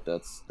 I feel like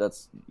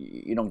that's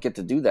you don't get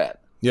to do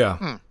that.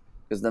 Yeah.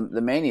 Because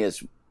the mania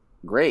is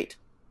great.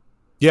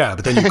 Yeah,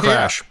 but then you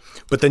crash.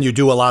 But then you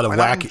do a lot of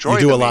wacky. You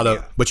do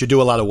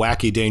a lot of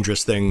wacky,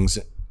 dangerous things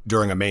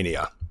during a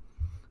mania.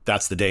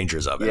 That's the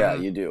dangers of it. Yeah,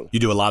 you do. You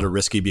do a lot of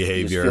risky You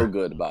behavior. just feel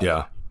good about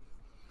it.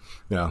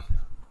 Yeah.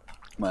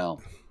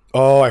 Well.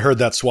 Oh, I heard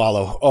that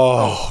swallow.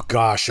 Oh,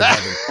 gosh.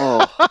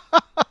 Oh.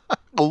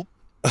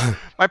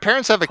 My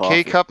parents have a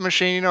Coffee. K-cup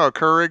machine, a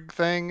Keurig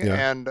thing,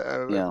 Yeah.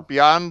 and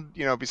beyond,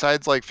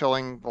 besides like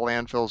filling the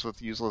landfills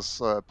with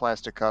useless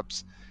plastic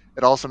cups,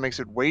 it also makes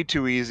it way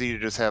too easy to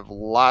just have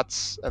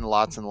lots and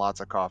lots and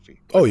lots of coffee.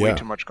 Way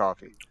too much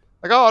coffee.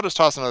 Like, I'll just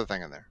toss another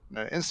thing in there.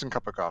 An instant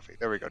cup of coffee.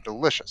 There we go.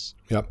 Delicious.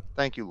 Yep.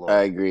 Thank you, Lord.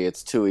 I agree.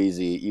 It's too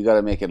easy. You got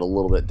to make it a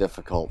little bit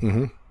difficult.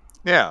 Mm-hmm.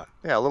 Yeah,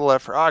 a little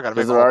effort. I got to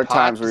make there are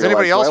times where Does you're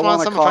anybody like, else "Do I want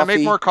want a some? If I make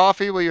coffee?" more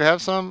coffee, will you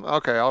have some?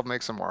 Okay, I'll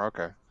make some more.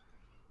 Okay.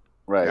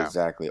 Right, Yeah.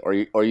 exactly. Or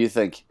you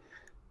think,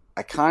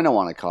 I kind of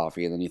want a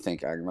coffee, and then you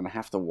think, I'm going to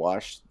have to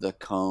wash the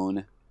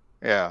cone,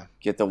 Yeah.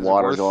 get the Is it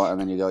water worth going,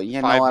 and then you go,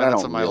 you know 5 what, I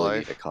minutes don't of my really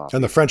life? need a coffee.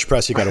 And the French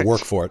press, you got to work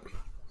for it.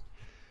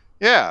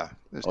 Yeah.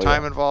 There's Oh,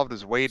 time yeah. involved.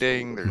 There's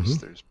waiting. Mm-hmm.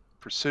 There's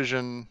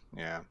precision.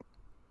 Yeah.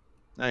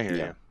 I hear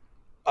Yeah. you.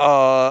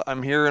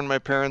 I'm here in my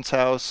parents'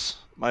 house,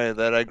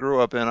 that I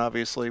grew up in.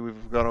 Obviously,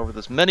 we've gone over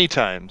this many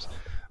times.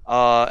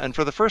 And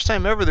for the first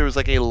time ever, there was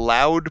like a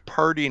loud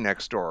party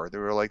next door.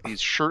 There were like these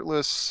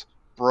shirtless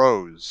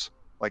bros,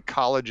 like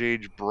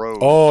college-age bros.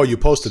 Oh, you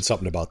posted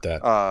something about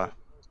that.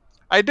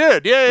 I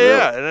did,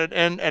 yeah. Really?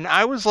 And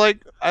I was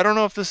like, I don't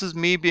know if this is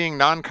me being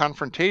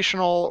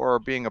non-confrontational or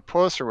being a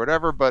puss or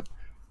whatever, but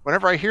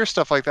whenever I hear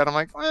stuff like that, I'm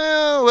like,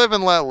 well, live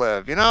and let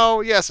live.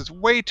 Yes, it's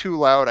way too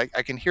loud. I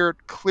can hear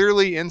it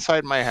clearly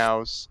inside my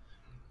house.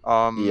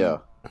 Yeah.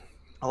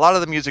 A lot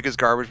of the music is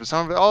garbage, but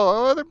some of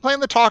it, they're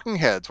playing the Talking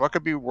Heads. What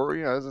could be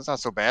worse? It's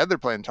not so bad. They're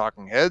playing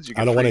Talking Heads.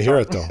 I don't want to hear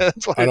it, though.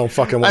 I don't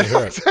fucking want to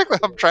hear it. Exactly.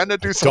 I'm trying to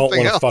do something else.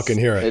 Don't want to fucking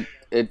hear it.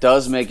 It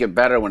does make it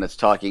better when it's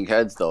Talking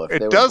Heads, though.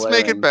 If It does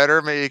make it better.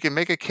 You can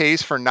make a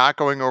case for not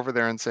going over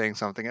there and saying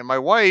something. And my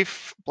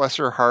wife, bless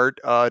her heart,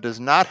 does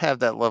not have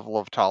that level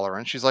of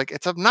tolerance. She's like,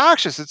 it's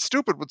obnoxious. It's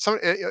stupid.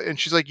 And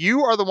she's like,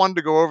 you are the one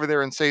to go over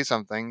there and say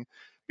something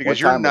because What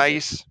you're time was it?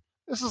 nice.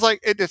 This is like,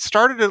 it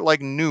started at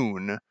like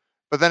noon,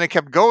 but then it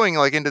kept going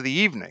like into the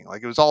evening.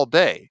 Like it was all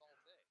day.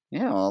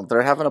 Yeah, well,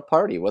 they're having a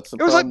party. What's the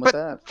It was problem like,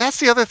 with that? that's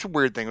the other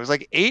weird thing. It was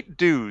like 8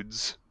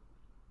 dudes,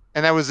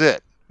 and that was it.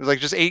 It was like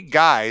just 8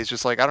 guys,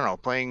 just like, I don't know,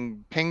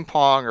 playing ping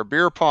pong or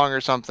beer pong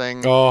or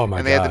something. Oh my god!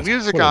 And they had the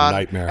music What a on,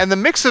 nightmare. and the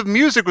mix of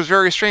music was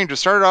very strange. It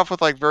started off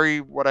with like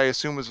what I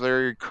assume was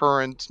very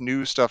current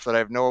new stuff that I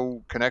have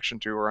no connection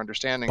to or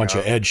understanding Bunch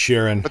of Ed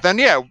Sheeran. But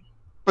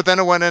then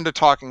it went into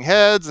Talking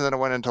Heads, and then it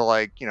went into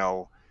like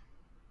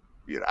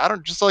I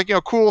don't just like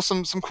cool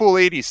some cool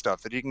 80s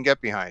stuff that you can get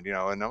behind,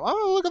 and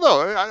oh, look at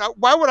those.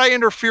 Why would I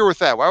interfere with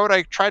that? Why would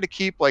I try to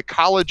keep like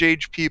college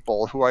age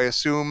people who I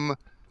assume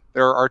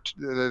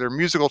their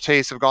musical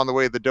tastes have gone the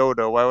way of the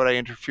dodo? Why would I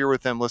interfere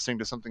with them listening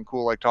to something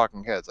cool like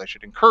Talking Heads? I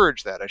should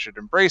encourage that. I should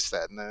embrace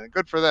that, and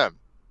good for them.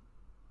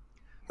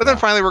 But then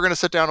finally, we're going to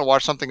sit down and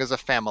watch something as a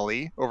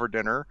family over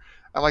dinner.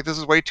 I'm like, this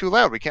is way too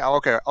loud. We can't.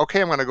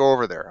 Okay, I'm going to go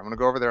over there. I'm going to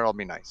go over there. And I'll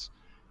be nice.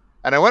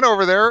 And I went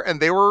over there, and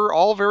they were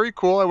all very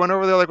cool. I went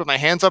over there like with my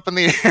hands up in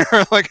the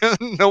air, like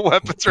no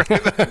weapons or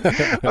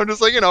anything. I'm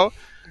just like, and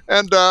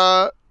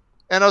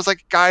I was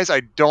like, guys,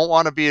 I don't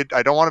want to be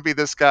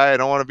this guy. I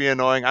don't want to be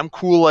annoying. I'm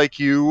cool like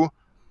you.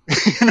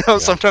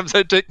 Sometimes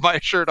I take my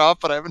shirt off,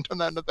 but I haven't done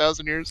that in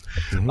 1,000 years.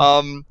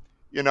 Mm-hmm.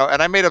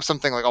 And I made up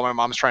something like, oh, my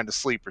mom's trying to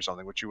sleep or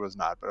something, which she was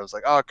not. But I was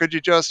like, oh, could you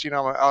just, and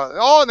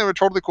they were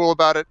totally cool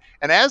about it.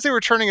 And as they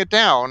were turning it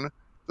down,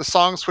 the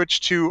song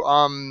switched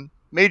to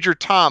Major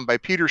Tom by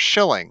Peter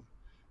Schilling.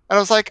 And I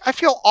was like, I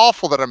feel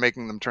awful that I'm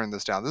making them turn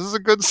this down. This is a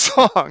good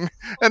song.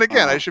 And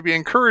again, I should be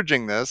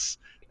encouraging this.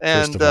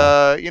 And,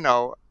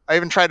 I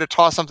even tried to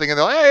toss something in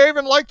there. Like, hey, I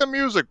even like the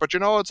music, but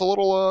it's a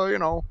little, I'm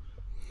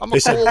a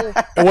cool,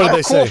 what did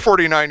they say?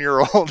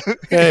 49-year-old.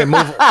 Hey,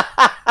 move.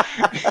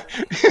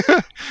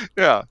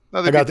 Yeah,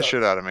 no, they beat the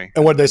shit out of me.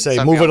 And what did they say?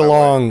 Send Move me it on my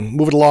along.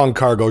 Move it along,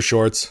 cargo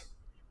shorts.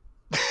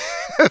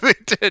 They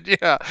did,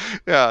 yeah.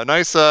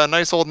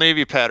 Nice old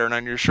Navy pattern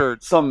on your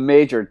shirt. Some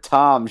Major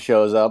Tom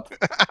shows up.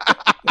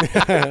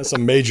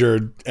 Some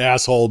major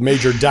asshole,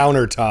 Major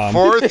Downer Tom.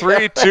 4,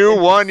 3, 2,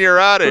 1. You're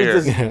out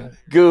of here.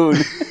 Goon.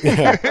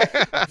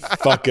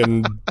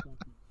 Fucking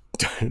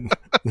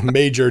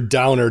Major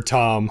Downer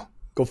Tom.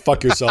 Go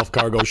fuck yourself,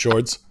 cargo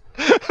shorts.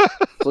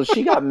 So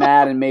she got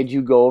mad and made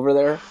you go over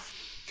there?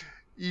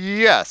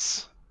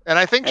 Yes, and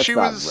I think That's she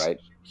not was. right.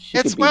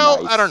 It's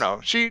nice. I don't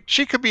know.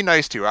 She could be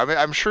nice too. I mean,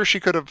 I'm sure she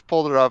could have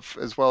pulled it off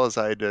as well as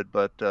I did,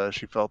 but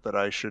she felt that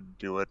I should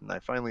do it, and I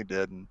finally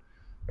did.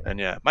 And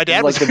yeah, my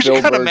dad was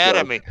actually kind of mad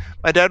at me.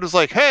 My dad was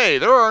like, "Hey,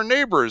 they're our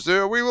neighbors.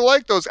 We will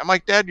like those." I'm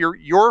like, "Dad,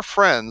 your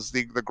friends,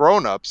 the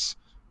grown-ups,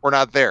 were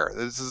not there.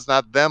 This is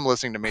not them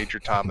listening to Major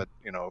Tom at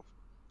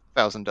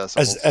 1,000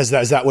 decibels." As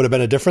that would have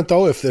been a different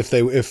though if the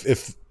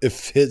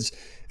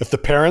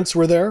parents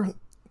were there.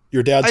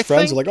 Your dad's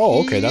friends are like,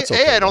 oh, okay, that's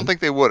okay. I don't think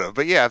they would have.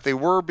 But yeah, if they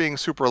were being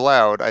super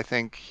loud, I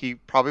think he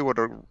probably would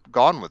have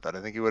gone with that. I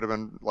think he would have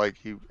been like,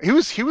 he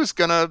was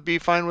going to be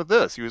fine with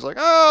this. He was like,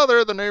 oh,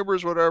 they're the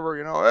neighbors, whatever.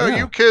 Hey,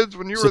 you kids,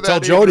 when you were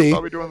that age, you were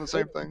probably doing the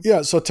same thing.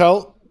 Yeah, so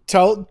tell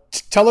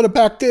tell her to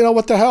back. You know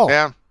what the hell?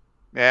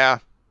 Yeah.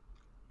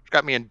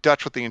 Got me in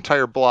Dutch with the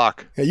entire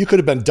block. Yeah, you could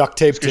have been duct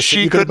taped.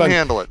 She couldn't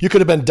handle it. You could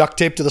have been duct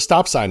taped to the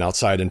stop sign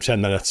outside in 10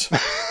 minutes.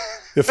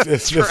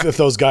 if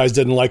those guys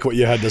didn't like what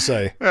you had to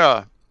say.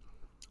 Yeah.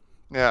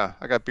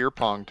 I got beer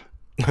ponged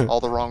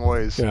all the wrong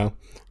ways. Yeah,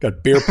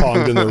 got beer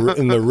ponged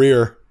in the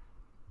rear.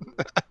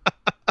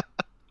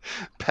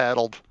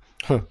 Paddled.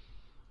 Huh.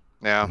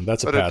 Yeah,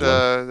 that's a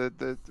paddle.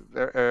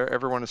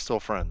 Everyone is still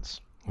friends.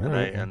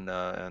 Right. And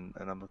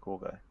I'm the cool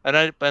guy.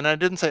 And I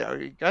didn't say, are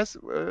you guys?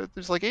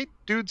 There's like 8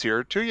 dudes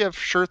here. 2 you have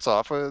shirts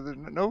off.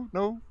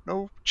 No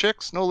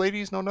chicks, no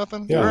ladies, no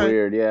nothing. Yeah, right.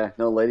 Weird. Yeah,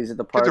 no ladies at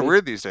the party. Kids are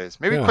weird these days.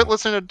 Maybe quit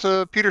listening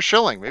to Peter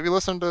Schilling. Maybe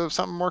listen to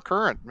something more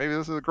current. Maybe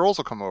the girls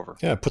will come over.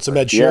 Yeah, put some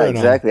Ed Sheeran Yeah,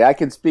 exactly. I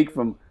can speak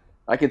from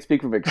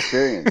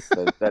experience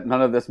that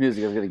none of this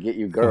music is going to get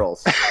you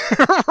girls.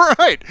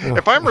 Right.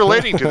 If I'm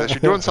relating to this,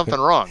 you're doing something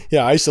wrong.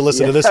 Yeah, I used to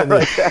listen to this.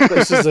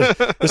 This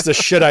is the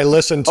shit I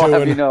listened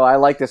to. You know, I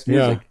like this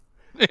music.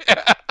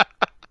 Yeah.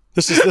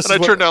 This is I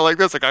turned out like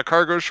this. I got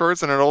cargo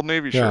shorts and an Old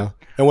Navy shirt. Yeah.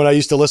 And when I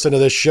used to listen to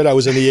this shit, I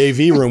was in the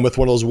AV room with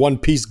one of those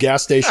one-piece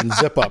gas station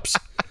zip-ups,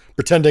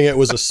 pretending it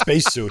was a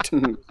spacesuit.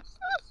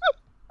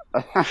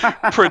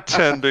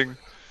 Pretending.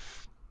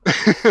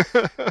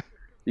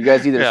 You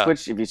guys either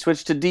switch. If you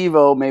switch to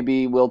Devo,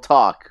 maybe we'll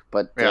talk.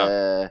 But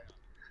this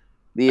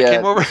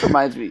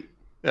reminds me.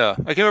 Yeah,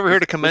 I came over here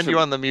to commend you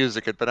on the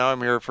music, but now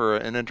I'm here for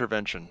an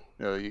intervention.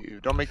 You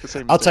don't make the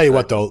same mistake. I'll tell you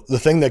what, though. The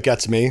thing that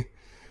gets me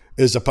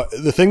is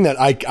the thing that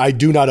I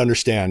do not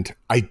understand.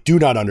 I do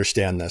not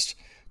understand this.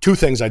 2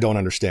 things I don't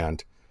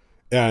understand.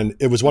 And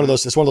it was one of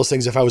those. It's one of those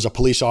things. If I was a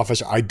police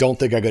officer, I don't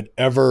think I could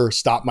ever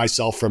stop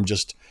myself from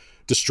just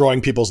destroying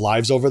people's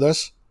lives over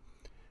this.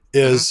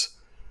 Is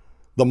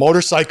the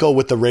motorcycle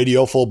with the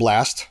radio full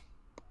blast?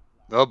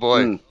 Oh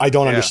boy. I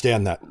don't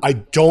understand that. I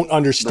don't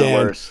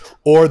understand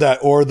the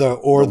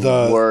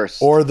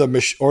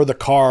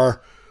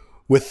car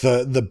with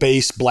the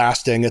bass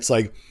blasting. It's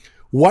like,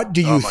 what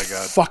do you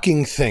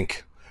fucking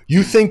think?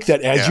 You think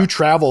that as you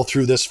travel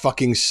through this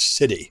fucking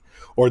city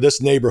or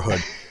this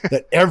neighborhood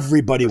that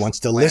everybody wants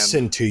to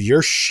listen to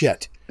your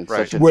shit,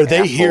 right? Where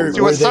they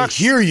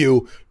hear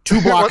you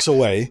 2 blocks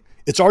away.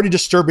 It's already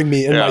disturbing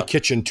me in my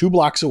kitchen 2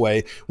 blocks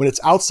away. When it's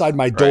outside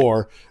my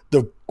door,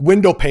 the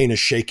window pane is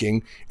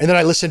shaking, and then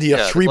I listen to you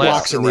 3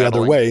 blocks in the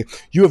other way.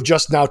 You have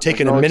just now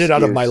taken a minute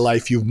out of my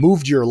life. You've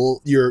moved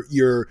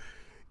your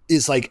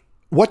is like,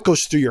 what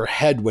goes through your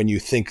head when you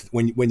think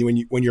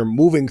when you're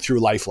moving through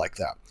life like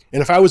that?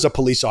 And if I was a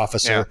police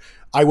officer,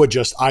 I would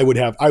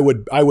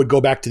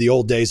go back to the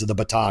old days of the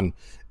baton.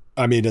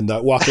 I mean, in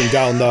the walking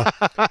down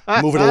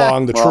moving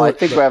along the. Well, I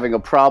think we're having a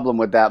problem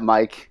with that,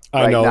 Mike.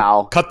 I know.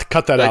 Now. Cut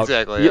that out.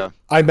 Exactly. Yeah.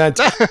 I meant.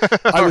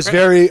 I was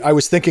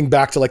thinking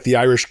back to like the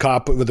Irish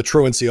cop with the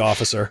truancy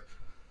officer,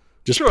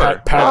 just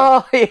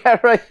paddling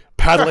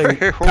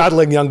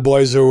young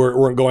boys who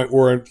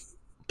weren't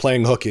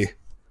playing hooky.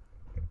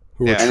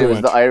 Who were and it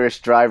was the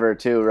Irish driver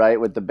too,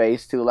 right? With the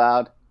bass too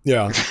loud.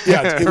 Yeah.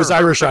 It was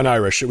Irish on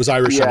Irish. It was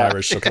Irish on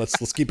Irish. So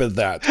let's keep it at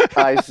that.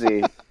 I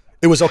see.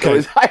 It was okay. It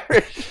was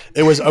Irish.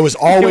 I was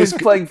always he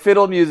was playing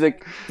fiddle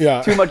music.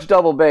 Yeah. Too much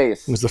double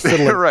bass. It was the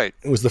fiddle. Right.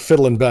 It was the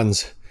fiddle and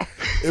bends.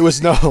 It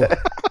was no.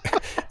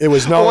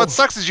 Well, what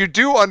sucks is you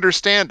do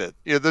understand it.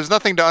 There's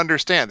nothing to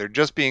understand. They're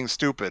just being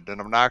stupid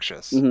and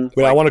obnoxious. Mm-hmm.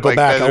 But I want to go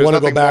back. I want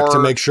to go back to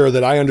make sure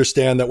that I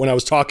understand that when I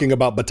was talking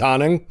about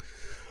batoning,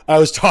 I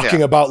was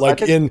talking about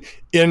like in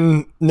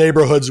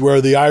neighborhoods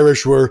where the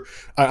Irish were.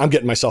 I'm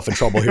getting myself in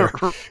trouble here.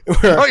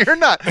 No, you're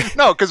not.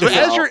 No, because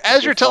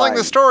as you're telling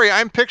the story,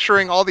 I'm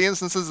picturing all the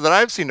instances that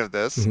I've seen of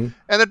this, and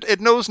it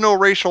knows no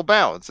racial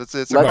bounds. It's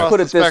Let's put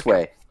it this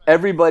way: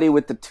 everybody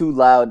with the too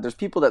loud. There's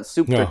people that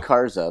soup their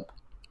cars up,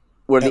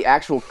 where the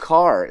actual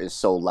car is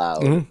so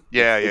loud. Mm-hmm.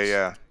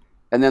 Yeah.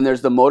 And then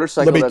there's the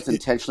motorcycle that's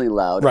intentionally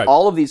loud. Right.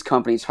 All of these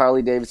companies,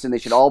 Harley Davidson, they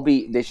should all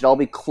be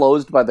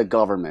closed by the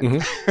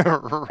government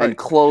and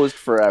closed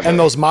forever. And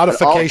those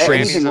modifications,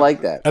 anything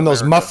like that. And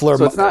those muffler,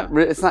 so it's not.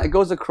 It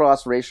goes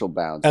across racial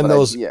bounds. And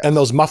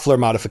those muffler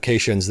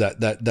modifications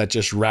that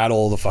just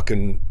rattle the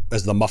fucking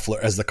as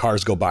the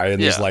cars go by.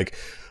 And there's like,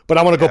 but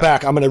I want to go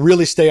back. I'm going to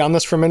really stay on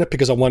this for a minute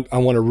because I want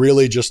to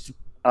really just.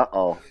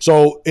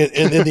 So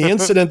in the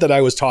incident that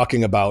I was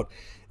talking about,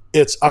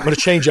 I'm going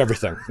to change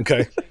everything.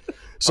 Okay.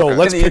 So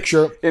let's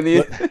picture in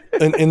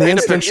the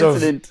instance of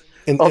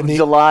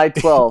July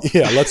 12th.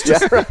 Yeah, let's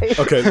just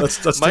okay.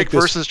 Let's Mike take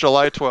this. versus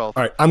July 12th.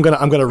 All right, I'm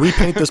gonna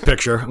repaint this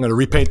picture. I'm gonna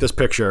repaint this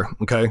picture.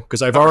 Okay,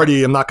 because I'm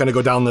not gonna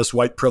go down this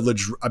white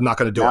privilege. I'm not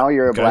gonna do it. Now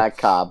you're a black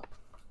cop.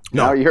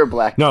 No. Now you're a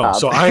black cop.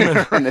 So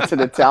I'm and it's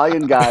an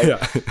Italian guy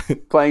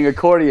playing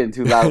accordion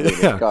too loudly in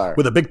his car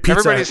with a big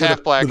pizza. Everybody's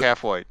half black,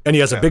 half white, and he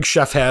has a big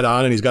chef hat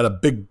on, and he's got a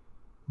big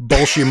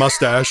bolshy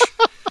mustache.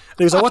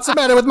 he was like, "What's the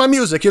matter with my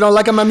music? You don't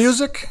like my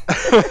music?"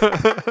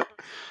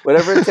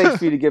 Whatever it takes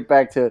for you to get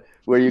back to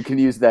where you can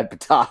use that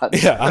baton.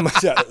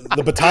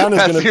 The baton is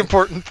That's going to the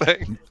important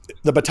thing.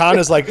 The baton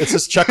is like this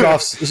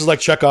is like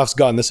Chekhov's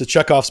gun. This is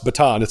Chekhov's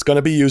baton. It's going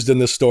to be used in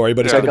this story,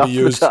 but it's going to be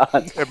used.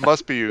 It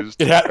must be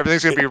used.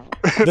 Everything's going to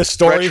be the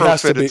story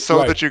has to be so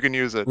that you can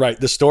use it. Right.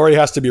 The story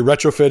has to be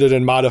retrofitted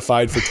and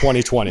modified for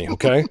 2020.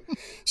 Okay.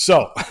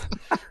 so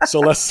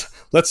let's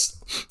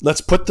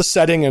put the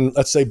setting in.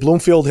 Let's say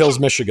Bloomfield Hills,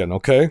 Michigan.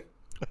 Okay.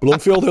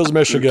 Bloomfield Hills,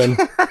 Michigan.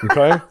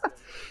 Okay.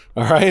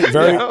 All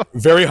right.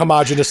 Very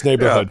homogenous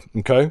neighborhood. Yeah.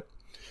 Okay.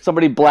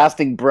 Somebody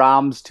blasting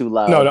Brahms too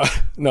loud.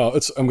 No.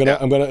 I'm gonna.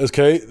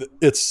 Okay.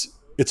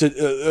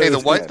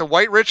 The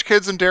white rich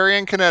kids in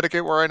Darien,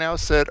 Connecticut, where I now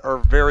sit, are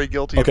very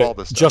guilty of all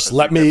this stuff. Just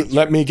let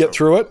me get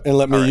through it and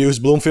let me use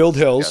Bloomfield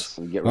Hills.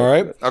 Yes. All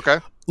right. Okay.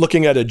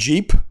 Looking at a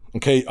Jeep.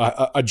 Okay.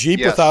 A Jeep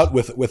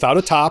without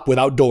a top,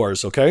 without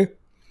doors. Okay.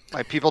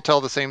 My people tell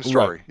the same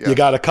story. Right. Yes. You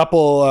got a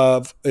couple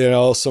of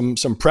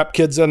some prep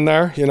kids in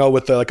there.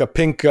 With like a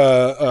pink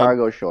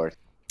cargo short.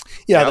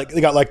 Yeah. Like, they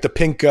got like the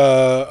pink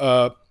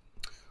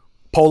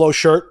polo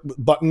shirt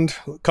buttoned,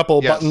 a couple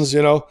of buttons.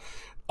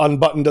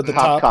 Unbuttoned at the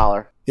top.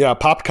 Collar. Yeah,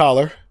 popped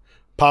collar,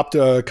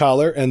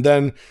 and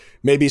then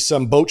maybe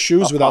some boat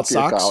shoes without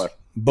socks.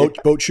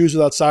 Boat shoes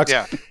without socks.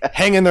 Yeah.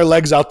 Hanging their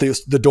legs out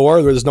the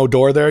door. There's no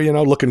door there.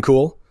 Looking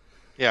cool.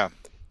 Yeah.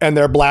 And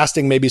they're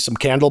blasting maybe some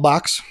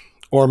Candlebox,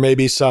 or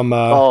maybe some.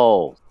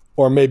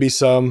 Or maybe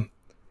some.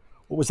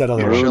 What was that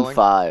other? Maroon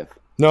 5.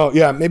 No,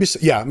 maybe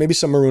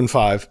some Maroon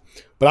 5.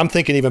 But I'm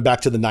thinking even back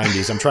to the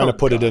 90s. I'm trying to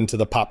put it into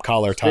the pop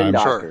collar time. Spin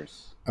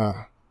Doctors.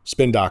 Sure.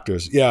 Spin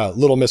Doctors. Yeah,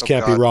 Little Miss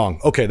Can't Be Wrong.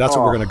 Okay, that's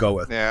what we're going to go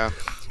with. Yeah.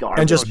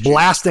 And just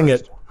blasting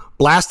it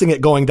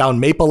going down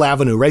Maple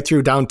Avenue right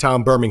through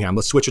downtown Birmingham.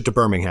 Let's switch it to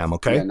Birmingham,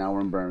 okay? Yeah, now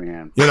we're in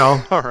Birmingham.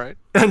 All right.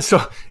 And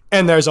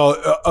there's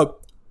a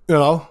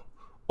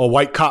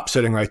white cop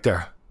sitting right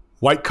there.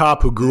 White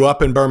cop who grew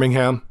up in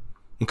Birmingham,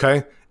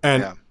 okay?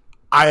 And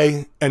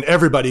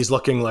everybody's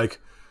looking like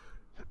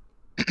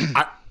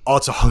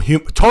it's a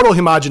total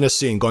homogenous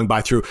scene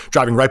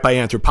driving right by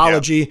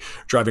Anthropology,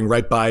 driving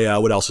right by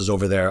what else is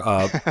over there?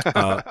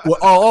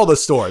 All the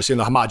stores,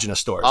 homogenous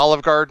stores.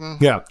 Olive Garden.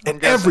 Yeah,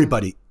 and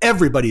everybody's.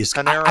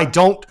 I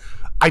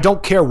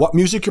don't care what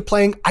music you're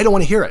playing. I don't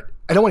want to hear it.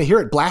 I don't want to hear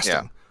it blasting.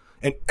 Yeah.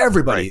 And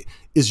everybody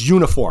is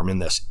uniform in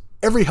this.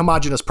 Every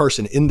homogenous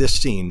person in this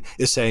scene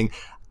is saying,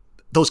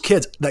 "Those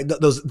kids, they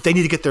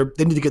need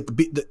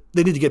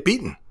to get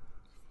beaten."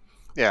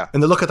 Yeah.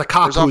 And they look at the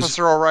cop. There's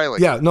Officer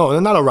O'Reilly. Yeah, no,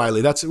 not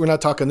O'Reilly. We're not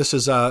talking. This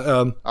is.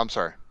 I'm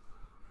sorry.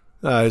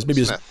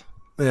 Maybe Smith.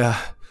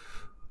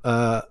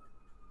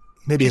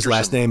 Maybe his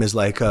last name is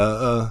like.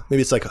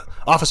 Maybe it's like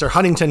Officer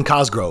Huntington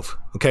Cosgrove.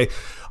 Okay,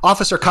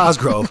 Officer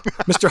Cosgrove,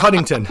 Mr.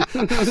 Huntington.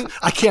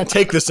 I can't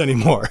take this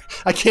anymore.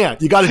 I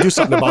can't. You got to do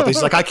something about this.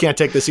 He's like, I can't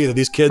take this either.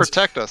 These kids.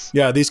 Protect us.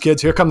 Yeah, these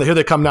kids. Here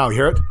they come now. You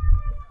hear it?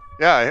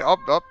 Yeah.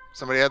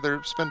 Somebody had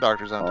their Spin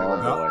Doctors on too.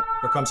 Boy.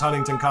 Here comes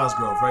Huntington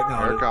Cosgrove right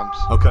now. Here it comes.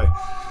 Okay.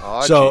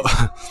 Oh,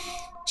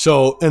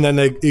 so, and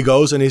then he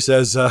goes and he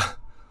says,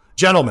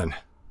 "Gentlemen,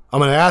 I'm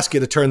going to ask you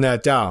to turn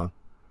that down."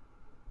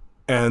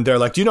 And they're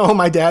like, "Do you know who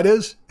my dad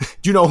is?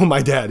 Do you know who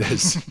my dad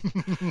is?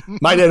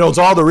 My dad owns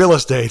all the real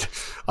estate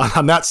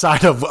on that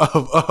side of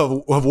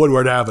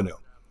Woodward Avenue.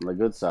 The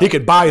good side. He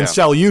could buy and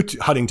sell you to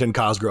Huntington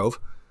Cosgrove."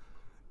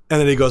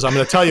 And then he goes, "I'm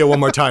going to tell you one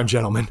more time,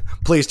 gentlemen.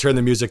 Please turn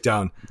the music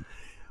down.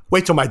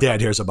 Wait till my dad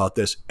hears about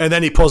this." And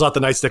then he pulls out the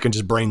nightstick and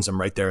just brains him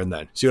right there and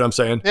then. See what I'm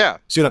saying? Yeah.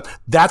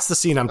 That's the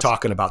scene I'm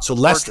talking about. So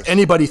lest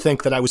anybody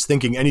think that I was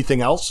thinking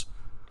anything else,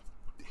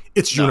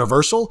 it's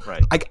universal.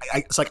 Right.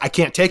 It's like I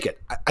can't take it.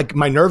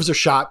 My nerves are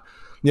shot.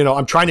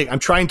 I'm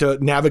trying to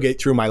navigate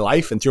through my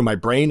life and through my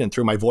brain and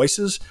through my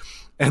voices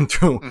and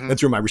through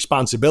my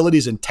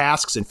responsibilities and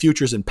tasks and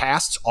futures and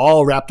pasts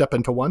all wrapped up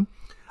into one.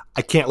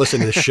 I can't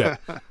listen to this shit.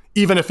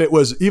 Even if it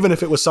was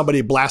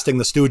somebody blasting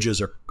the Stooges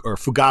or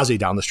Fugazi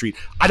down the street,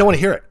 I don't want to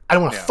hear it. I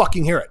don't want to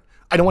fucking hear it.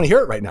 I don't want to hear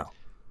it right now.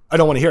 I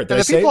don't want to hear it. And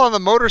the people on the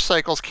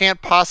motorcycles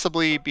can't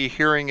possibly be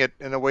hearing it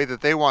in a way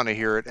that they want to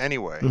hear it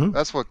anyway. Mm-hmm.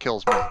 That's what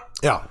kills me.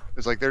 Yeah.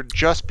 It's like they're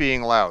just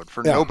being loud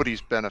for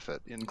nobody's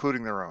benefit,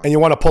 including their own. And you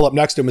want to pull up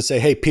next to him and say,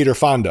 "Hey, Peter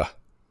Fonda,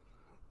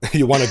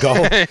 you want to go?"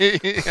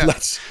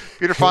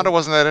 Peter Fonda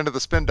wasn't that into the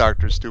Spin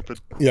Doctors, stupid.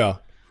 Yeah.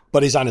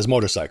 But he's on his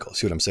motorcycle.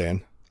 See what I'm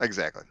saying?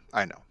 Exactly.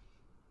 I know.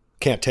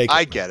 Can't take it.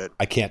 I get it.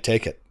 I can't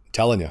take it. I'm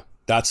telling you.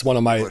 That's one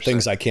of my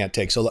things I can't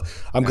take. So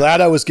I'm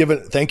glad I was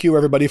given. Thank you,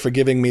 everybody, for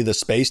giving me the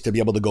space to be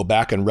able to go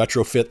back and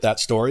retrofit that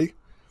story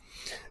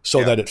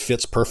so that it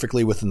fits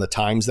perfectly within the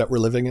times that we're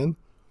living in.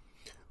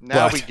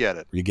 Now we get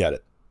it. You get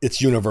it.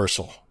 It's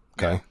universal.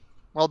 Okay. Yeah.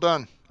 Well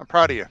done. I'm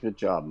proud of you. Good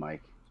job,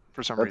 Mike.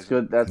 For some reason. That's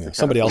good. That's the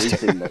somebody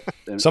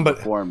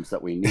else forms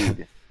that we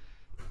need.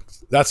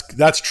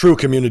 That's true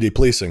community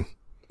policing.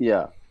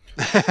 Yeah.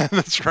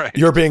 That's right.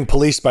 You're being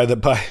policed by the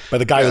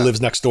guy who lives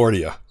next door to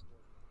you.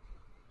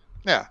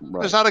 Yeah. Right.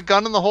 There's not a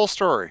gun in the whole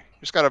story. You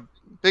just got a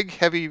big,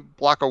 heavy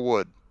block of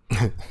wood.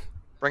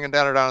 Bringing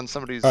down on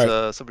somebody's head.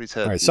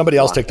 All right. Somebody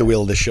else take the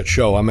wheel of this shit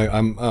show.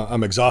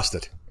 I'm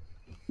exhausted.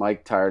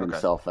 Mike tired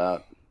himself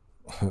out.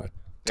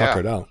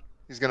 Tuckered out.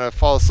 He's gonna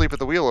fall asleep at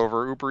the wheel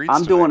over Uber Eats.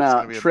 I'm doing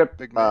a It's trip.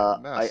 big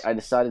mess. I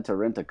decided to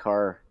rent a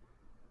car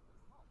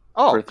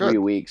for 3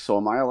 weeks. So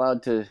am I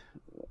allowed to?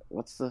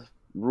 What's the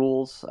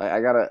rules?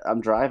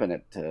 I'm driving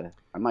it.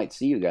 I might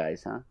see you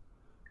guys, huh?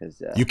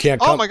 You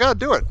can't come. Oh my God,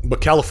 do it! But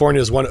California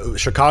is one.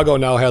 Chicago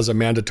now has a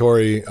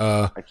mandatory.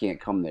 I can't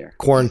come there.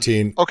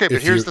 Quarantine. Okay,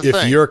 but here's the thing.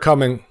 If you're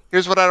coming,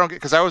 here's what I don't get,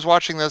 because I was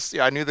watching this.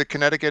 Yeah, I knew that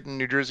Connecticut and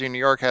New Jersey and New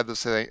York had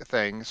this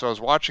thing, so I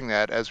was watching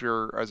that as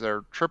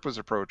our trip was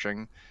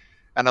approaching,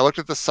 and I looked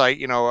at the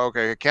site.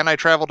 Okay, can I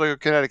travel to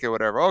Connecticut?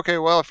 Whatever. Okay,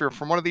 well, if you're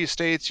from one of these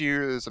states,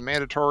 there's a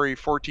mandatory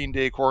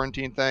 14-day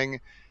quarantine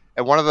thing,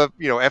 and one of the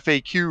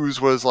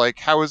FAQs was like,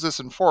 how is this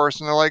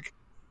enforced? And they're like,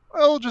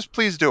 well, just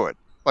please do it.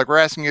 Like, we're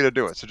asking you to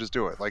do it, so just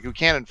do it. Like, we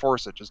can't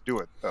enforce it, just do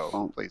it,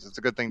 though. Please, it's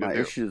a good thing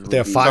to do. They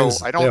have fines.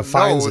 So they have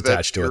fines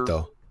attached to it,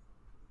 though.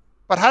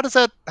 But how does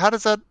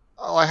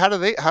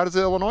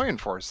Illinois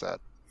enforce that?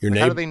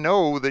 How do they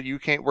know that you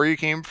can't, where you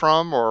came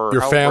from, or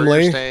your family,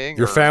 where you're staying,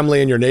 your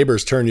family and your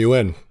neighbors turn you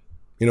in?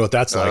 You know what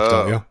that's like,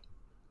 don't you?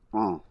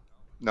 Oh.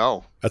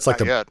 No, that's like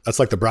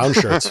the brown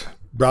shirts.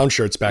 Brown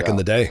shirts back in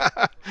the day.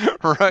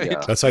 Right.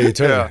 Yeah. That's how you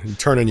turn. Yeah.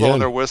 Turning you in.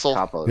 Their whistle.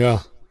 Yeah.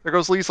 There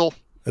goes Liesel.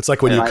 It's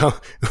like when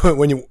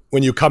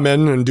when you come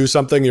in and do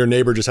something, your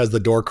neighbor just has the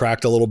door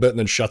cracked a little bit and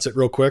then shuts it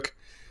real quick.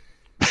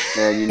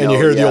 And you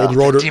hear the old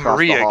rotary.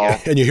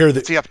 And you hear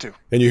what's he up to?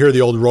 And you hear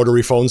the old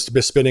rotary phones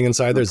spinning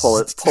inside there. Pull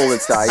its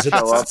die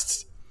show up.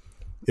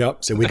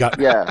 Yep. So we got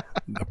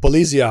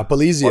Policia.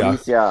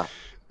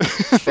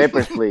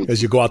 Papers, please.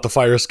 As you go out the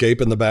fire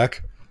escape in the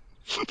back.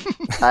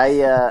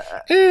 I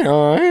shouldn't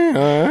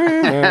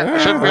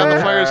be on the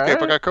fire escape.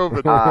 I got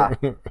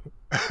COVID.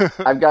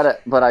 I've got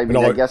it, but I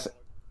guess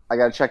I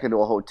got to check into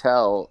a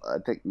hotel. I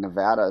think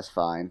Nevada is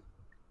fine.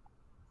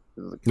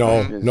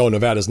 No,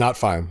 Nevada's not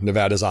fine.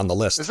 Nevada's on the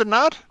list. Is it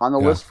not? On the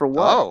list for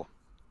what? Oh.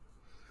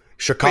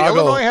 Chicago. Wait,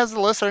 Illinois has the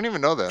list? I didn't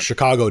even know that.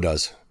 Chicago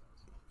does.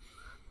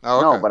 Oh,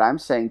 okay. No, but I'm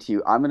saying to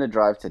you, I'm going to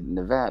drive to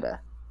Nevada,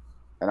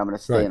 and I'm going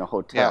to stay in a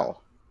hotel.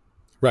 Yeah.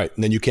 Right,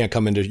 and then you can't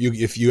come into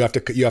if you have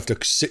to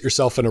sit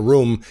yourself in a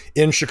room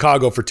in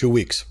Chicago for 2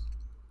 weeks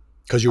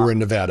because you were in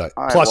Nevada.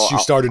 Right, Plus, you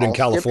started in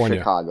California.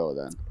 Skip Chicago,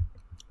 then.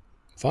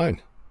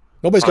 Fine.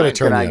 Nobody's going to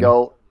turn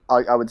you in.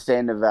 I would stay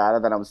in Nevada,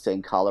 then I would stay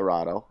in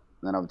Colorado,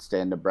 then I would stay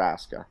in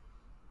Nebraska.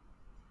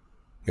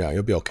 Yeah,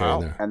 you'll be okay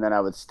in there. And then I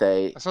would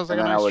stay. That sounds like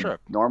a nice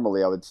trip.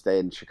 Normally, I would stay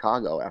in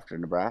Chicago after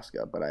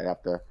Nebraska, but I'd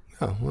have to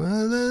skip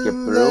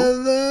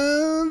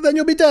through. Then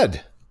you'll be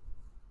dead.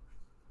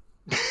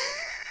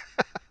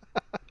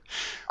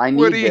 I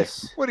need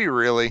this. Would he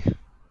really?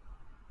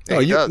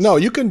 No,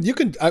 you can.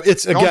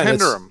 It's again.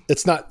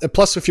 It's not.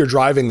 Plus, if you're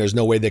driving, there's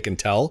no way they can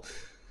tell.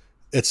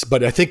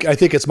 But I think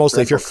it's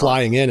mostly if you're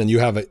flying in and you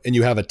have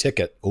a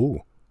ticket. Ooh,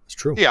 it's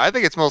true. Yeah, I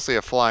think it's mostly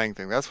a flying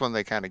thing. That's when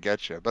they kind of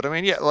get you. But I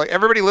mean, yeah, like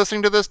everybody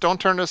listening to this,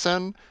 don't turn us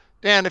in.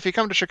 Dan, if you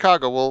come to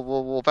Chicago,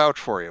 we'll vouch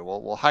for you.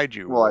 We'll hide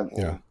you. Well,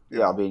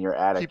 I'll be in your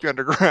attic. Keep you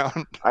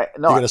underground. You're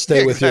gonna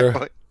stay with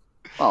your.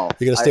 Oh,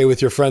 you're gonna stay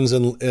with your friends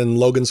in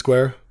Logan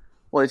Square.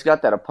 Well, he's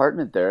got that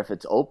apartment there. If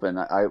it's open,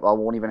 I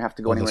won't even have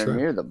to go anywhere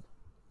near them.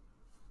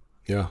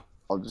 Yeah.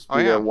 I'll just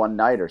be there one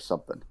night or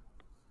something.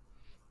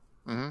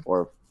 Mm-hmm.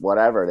 Or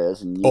whatever it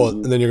is. And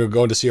and then you're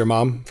going to see your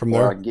mom from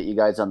there? Or I can get you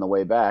guys on the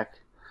way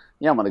back.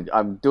 Yeah,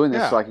 I'm doing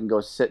this so I can go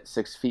sit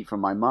 6 feet from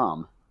my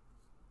mom.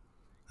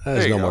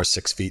 There's no more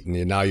 6 feet in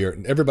you. Now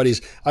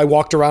I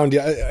walked around.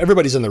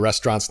 Everybody's in the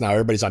restaurants now.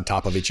 Everybody's on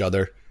top of each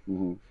other.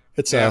 Mm-hmm.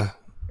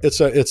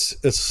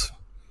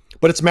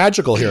 But it's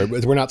magical here.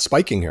 We're not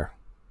spiking here.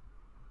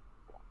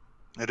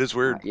 It is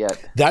weird. Not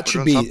yet. That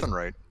should be something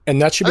right.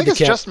 And that should be. I think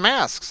it's just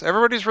masks.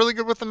 Everybody's really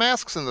good with the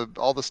masks in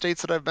all the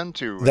states that I've been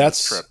to.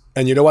 That's trip.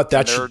 And you know what?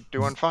 They're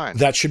doing fine.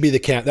 That should be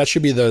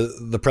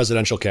the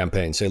presidential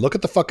campaign. Say, look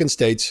at the fucking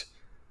states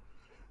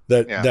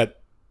that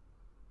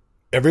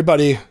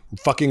everybody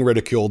fucking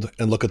ridiculed,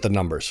 and look at the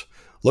numbers.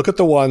 Look at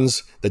the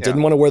ones that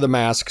didn't want to wear the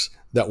masks,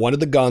 that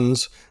wanted the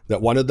guns,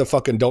 that wanted the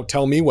fucking don't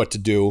tell me what to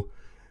do.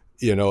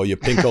 You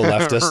pinko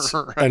leftists,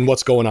 right. And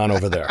what's going on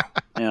over there?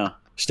 Yeah.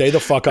 Stay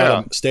the fuck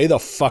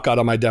out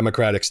of my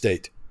democratic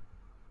state.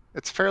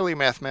 It's fairly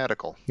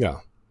mathematical. Yeah.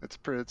 It's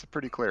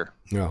pretty clear.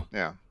 Yeah.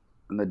 Yeah.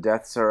 And the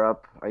deaths are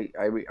up.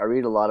 I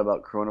read a lot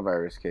about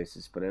coronavirus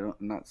cases, but I'm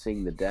not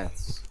seeing the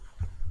deaths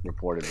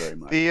reported very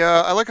much.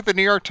 I look at the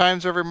New York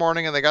Times every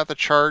morning, and they got the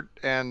chart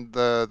and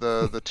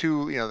the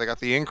two. They got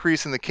the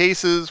increase in the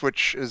cases,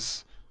 which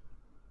is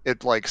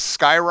it like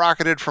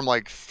skyrocketed from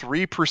like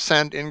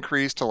 3%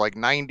 increase to like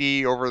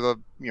 90 over the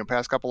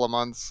past couple of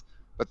months.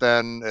 But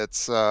then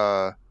it's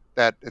that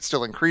it's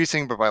still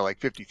increasing, but by like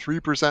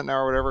 53% now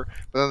or whatever.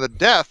 But then the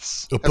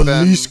deaths have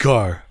police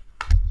car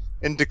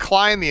in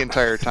decline the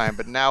entire time,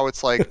 but now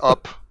it's like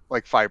up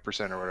like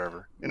 5% or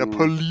whatever in a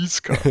police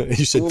car.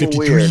 You said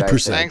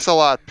 53%. Thanks a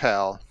lot,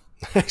 pal.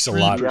 Thanks a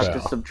lot, pal. You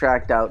have to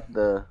subtract out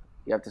the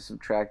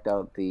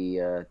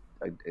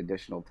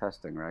additional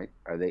testing, right?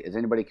 Is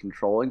anybody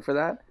controlling for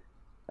that?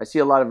 I see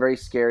a lot of very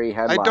scary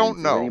headlines. I don't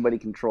know. Is anybody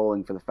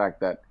controlling for the fact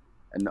that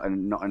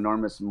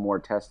enormous more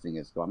testing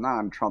is going.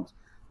 I'm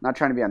not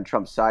trying to be on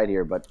Trump's side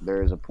here, but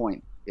there is a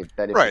point. If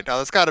right now,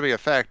 that's got to be a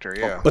factor,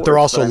 yeah. But they're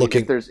also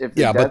looking. If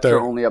the deaths are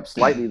only up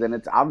slightly, then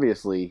it's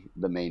obviously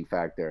the main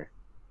factor.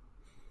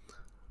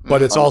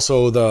 But it's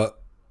also the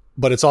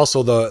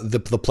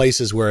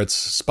places where it's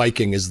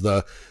spiking is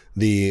the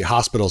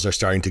hospitals are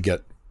starting to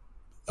get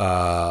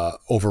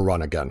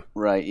overrun again.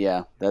 Right.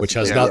 Yeah. Which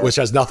has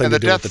nothing to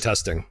do with the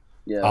testing.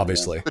 Yeah,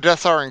 obviously. The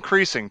deaths are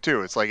increasing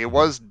too. It's like it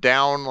was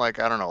down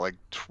like I don't know, like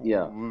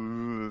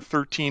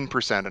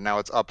 13%, and now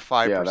it's up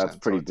 5%. Yeah, that's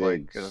pretty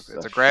big. Like,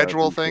 it's a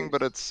gradual thing,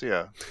 but it's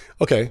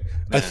Okay,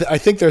 I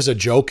think there's a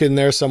joke in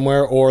there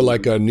somewhere, or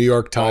like a New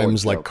York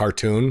Times like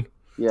cartoon.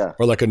 Yeah.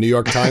 Or like a New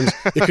York Times.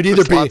 It could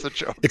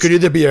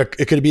either be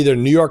a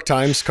New York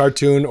Times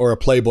cartoon or a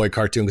Playboy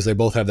cartoon because they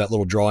both have that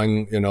little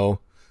drawing. You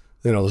know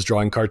those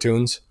drawing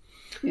cartoons.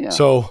 Yeah.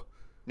 So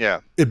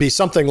yeah, it'd be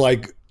something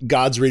like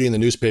God's reading the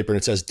newspaper and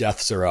it says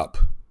deaths are up,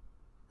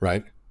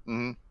 right?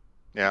 Mm-hmm.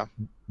 Yeah.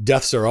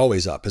 Deaths are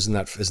always up, isn't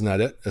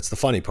that it? That's the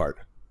funny part.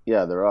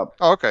 Yeah, they're up.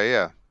 Oh, okay,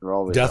 yeah. They're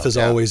always Death up. is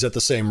always at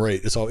the same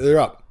rate. They're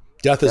up.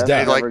 Death is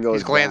death.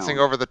 He's glancing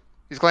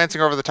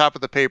over the top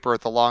of the paper at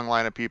the long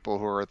line of people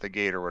who are at the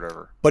gate or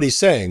whatever. But he's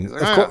saying,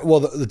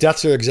 the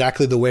deaths are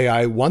exactly the way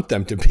I want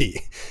them to be.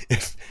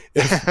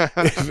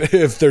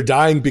 If they're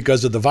dying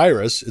because of the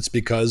virus, it's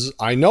because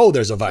I know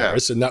there's a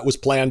virus and that was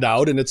planned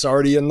out and it's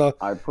already in the.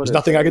 There's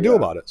nothing I can do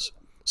about it.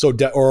 So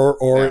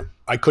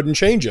I couldn't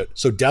change it.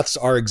 So deaths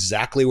are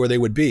exactly where they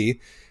would be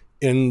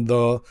in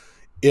the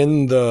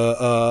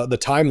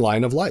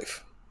timeline of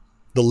life,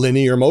 the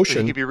linear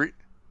motion. If you're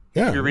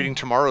reading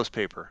tomorrow's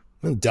paper.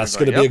 And death's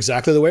going to be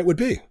exactly the way it would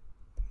be.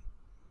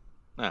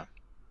 Yeah.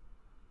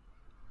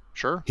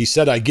 Sure. He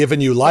said, I've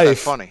given you life.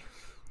 That's funny.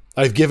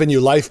 I've given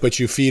you life, but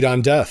you feed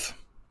on death.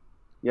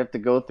 You have to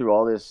go through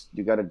all this.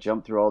 You got to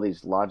jump through all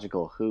these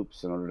logical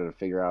hoops in order to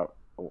figure out.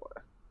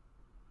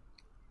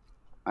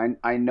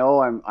 I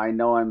know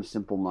I'm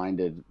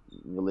simple-minded.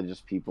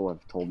 Religious people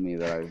have told me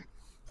that I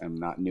am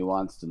not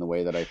nuanced in the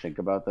way that I think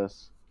about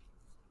this.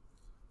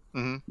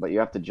 Mm-hmm. But you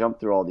have to jump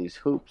through all these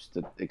hoops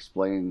to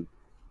explain.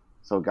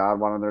 So God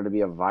wanted there to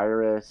be a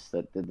virus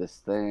that did this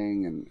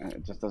thing, and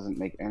it just doesn't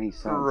make any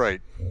sense. Right.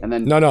 And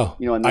then no.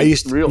 And I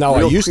used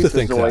to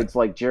think that.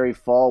 Like Jerry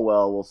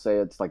Falwell will say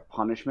it's like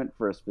punishment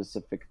for a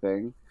specific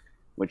thing,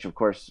 which of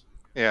course,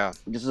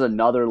 this is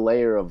another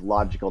layer of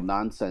logical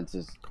nonsense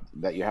is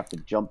that you have to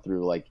jump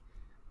through. Like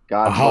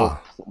God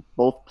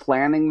both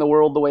planning the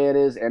world the way it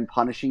is and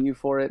punishing you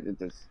for it.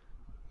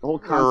 The whole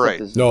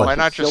concept is why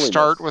not just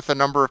start with the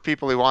number of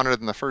people he wanted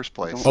in the first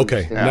place?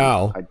 Okay,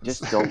 now I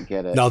just don't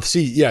get it. Now,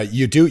 see,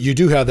 you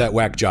do have that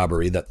whack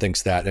jobbery that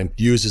thinks that and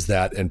uses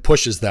that and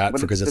pushes that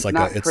because it's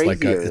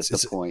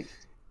the point.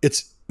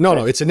 It's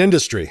an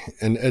industry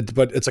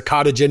but it's a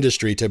cottage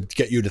industry to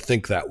get you to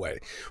think that way.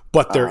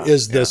 But there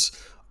is this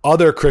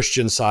other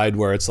Christian side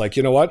where it's like,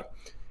 you know what?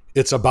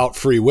 It's about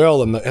free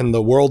will and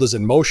the world is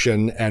in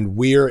motion and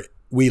we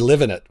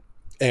live in it,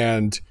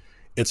 and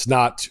it's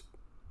not.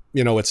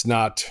 It's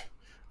not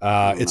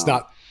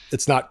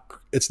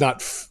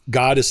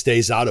God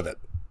stays out of it.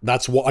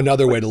 That's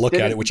another way to look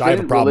at it, which I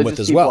have a problem with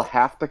as well. People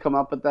have to come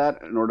up with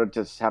that in order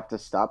to have to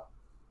stop.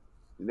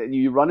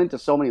 You run into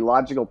so many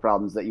logical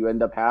problems that you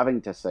end up having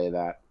to say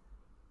that.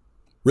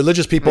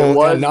 Religious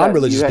people and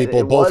non-religious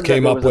people both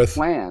came up with a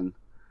plan,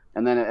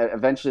 and then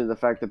eventually the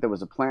fact that there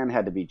was a plan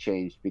had to be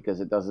changed because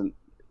it doesn't.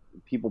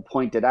 People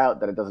pointed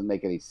out that it doesn't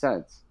make any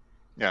sense,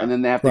 and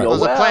then they have to go.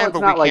 Well, it's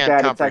not like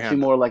that. It's actually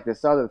more like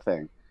this other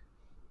thing.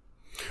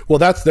 Well,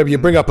 you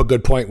bring up a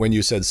good point when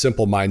you said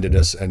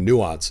simple-mindedness and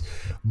nuance.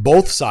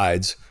 Both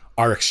sides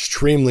are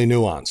extremely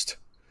nuanced,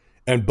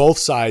 and both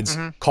sides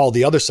call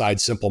the other side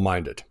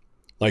simple-minded.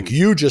 Like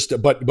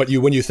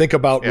when you think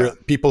about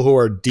people who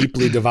are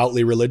deeply,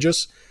 devoutly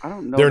religious, I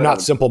don't know they're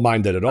not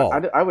simple-minded at all.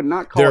 I would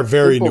not call it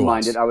very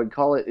simple-minded. nuanced. I would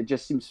call it.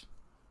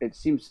 It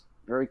seems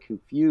very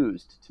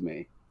confused to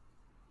me.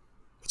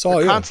 It's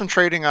all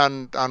concentrating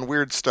on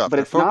weird stuff. But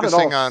it's not at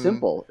all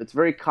simple. It's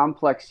very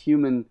complex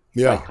human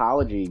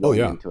psychology going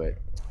into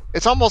it.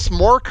 It's almost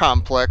more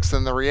complex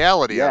than the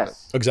reality of it.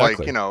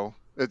 Exactly. Like,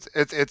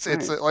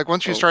 it's like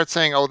once you start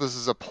saying, "Oh, this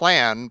is a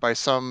plan by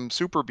some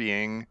super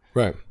being,"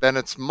 right? Then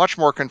it's much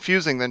more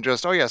confusing than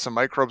just, "Oh yeah, some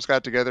microbes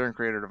got together and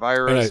created a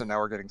virus, and now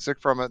we're getting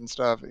sick from it and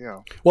stuff."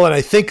 Well, and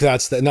I think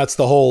that's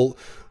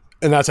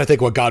I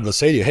think what God would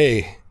say to you.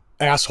 Hey,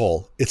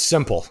 asshole, it's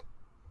simple.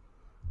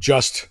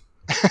 Just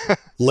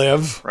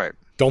live, right?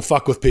 Don't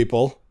fuck with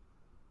people,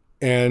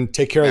 and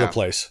take care of the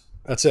place.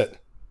 That's it.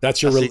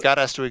 That's your. God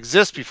has to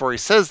exist before he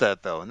says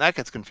that, though, and that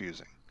gets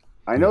confusing.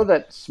 I know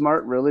that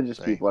smart religious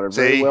people are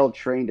very well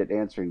trained at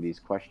answering these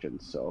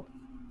questions, so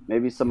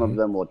maybe some of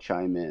them will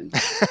chime in.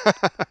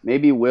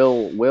 Maybe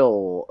our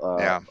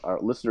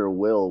listener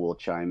will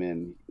chime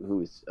in,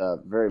 who's a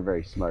very,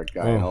 very smart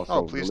guy. And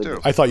also please do.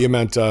 I thought you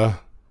meant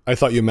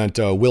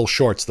Will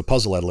Shorts, the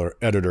puzzle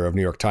editor of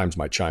New York Times,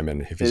 might chime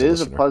in if he's a listener. It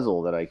is a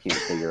puzzle that I can't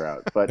figure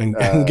out, but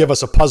and give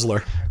us a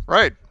puzzler.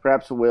 Right.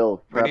 Perhaps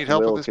Will can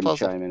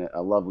chime in.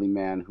 A lovely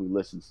man who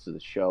listens to the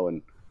show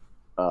and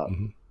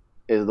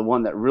is the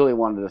one that really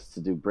wanted us to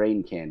do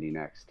brain candy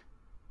next.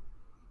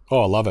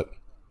 Oh, I love it.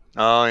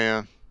 Oh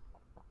yeah,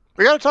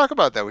 we got to talk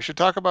about that. We should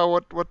talk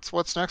about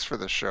what's next for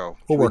this show.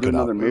 We'll work it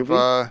out.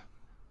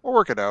 We'll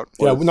work it out.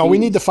 Yeah, no, we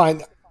need to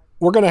find.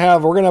 We're gonna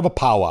have a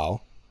powwow.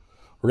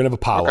 We're gonna have a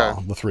powwow,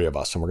 the three of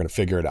us, and we're gonna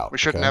figure it out. We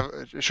shouldn't have.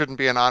 It shouldn't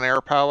be an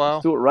on-air powwow.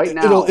 Let's do it right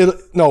now.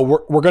 No,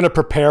 we're gonna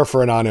prepare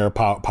for an on-air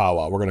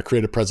powwow. We're gonna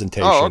create a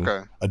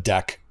presentation, a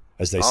deck,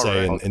 as they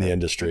say in the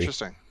industry.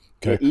 Interesting.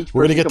 Okay, Yeah,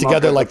 we're gonna get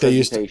together like they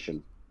used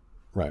to.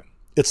 Right.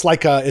 It's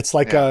like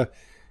we'll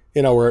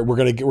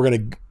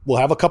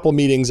have a couple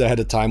meetings ahead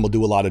of time. We'll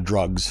do a lot of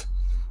drugs.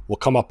 We'll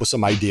come up with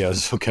some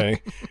ideas,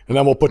 okay, and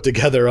then we'll put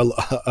together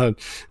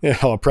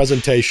a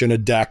presentation, a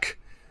deck,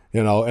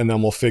 and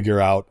then we'll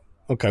figure out.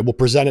 Okay, we'll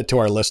present it to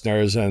our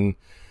listeners, and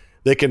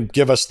they can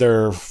give us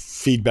their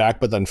feedback.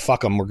 But then,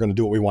 fuck them, we're going to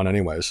do what we want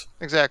anyways.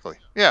 Exactly.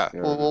 Yeah,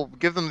 we'll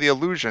give them the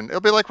illusion. It'll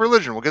be like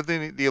religion. We'll give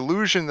them the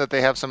illusion that they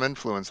have some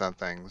influence on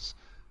things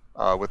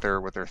with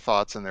their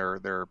thoughts and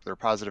their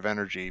positive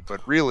energy.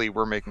 But really,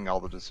 we're making all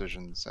the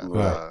decisions. And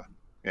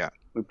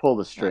we pull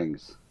the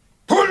strings.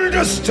 Pull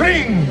the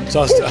string!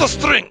 Pull the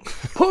string!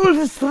 Pull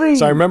the string!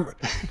 So I remember...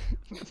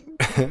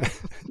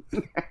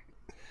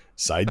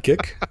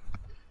 Sidekick?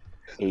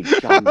 A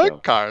jungle.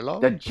 Carlo.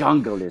 The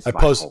jungle is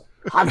home.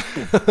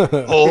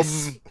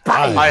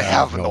 I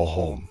have no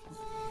home.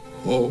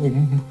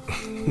 Home.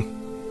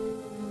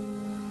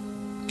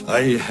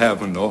 I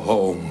have no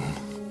home.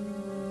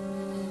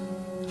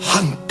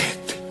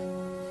 Hunted.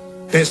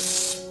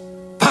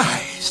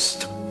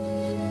 Despised.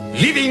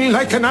 Living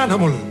like an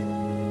animal.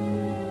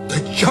 The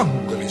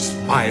jungle is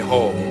my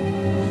home.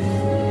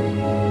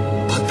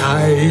 But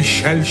I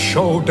shall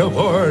show the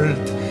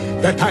world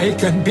that I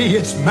can be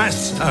its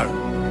master.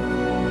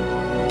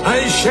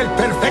 I shall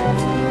perfect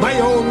my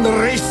own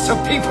race of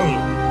people.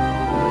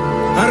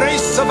 A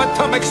race of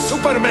atomic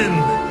supermen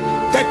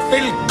that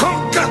will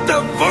conquer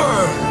the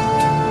world.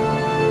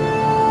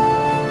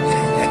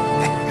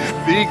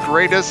 The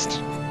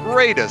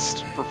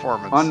greatest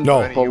performance.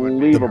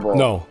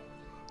 Unbelievable.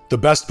 The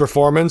best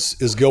performance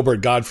is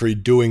Gilbert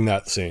Gottfried doing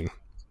that scene.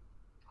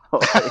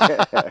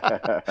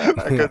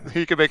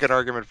 He could make an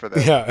argument for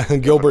that. Yeah,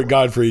 Gilbert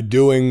Gottfried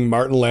doing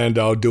Martin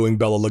Landau doing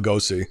Bela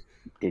Lugosi.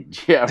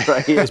 Yeah,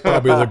 right. It's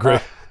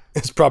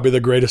probably the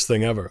greatest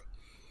thing ever.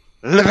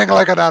 Living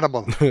like an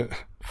animal.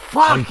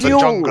 Fuck the you. The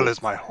jungle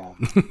is my home.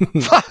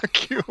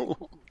 Fuck you.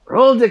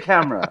 Roll the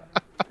camera.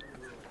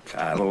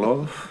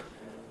 Karloff.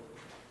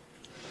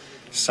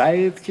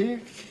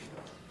 Sidekick.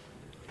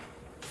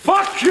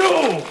 Fuck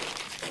you!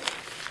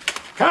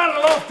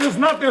 Karloff does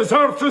not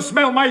deserve to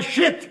smell my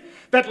shit.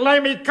 That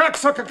limey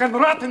cocksucker can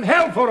rot in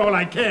hell for all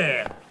I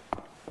care.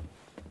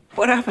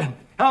 What happened?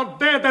 How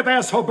dare that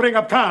asshole bring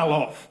up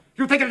Karloff?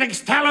 You think it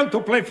takes talent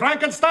to play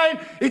Frankenstein?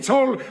 It's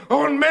all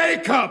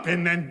makeup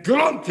and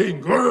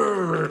grunting.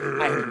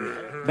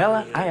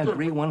 Bella, I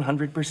agree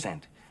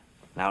 100%.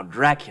 Now,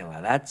 Dracula,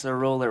 that's a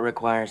role that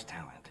requires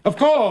talent. Of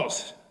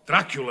course.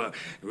 Dracula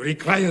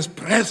requires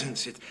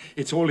presence.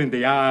 It's all in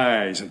the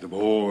eyes and the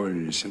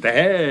voice and the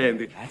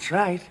head. That's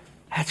right.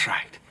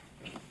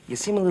 You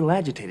seem a little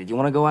agitated. You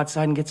want to go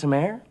outside and get some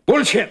air?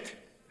 Bullshit.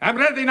 I'm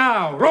ready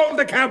now. Roll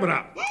the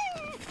camera.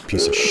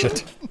 Piece of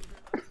shit.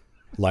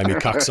 Limey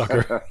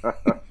cocksucker.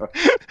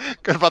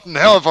 Good button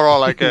hell for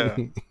all I care.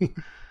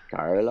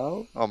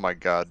 Carlo? Oh my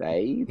God.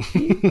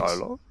 Sidekick?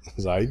 Carlo?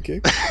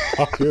 Sidekick?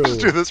 Fuck you. Let's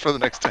do this for the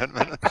next 10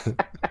 minutes. We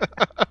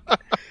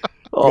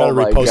gotta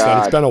repost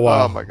that. It's been a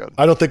while. Oh my God.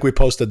 I don't think we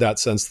posted that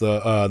since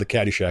the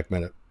Caddyshack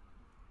minute.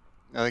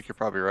 I think you're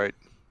probably right.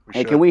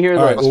 Hey, can we hear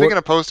that? Well, speaking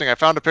of posting, I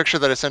found a picture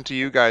that I sent to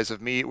you guys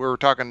of me. We were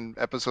talking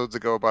episodes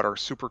ago about our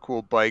super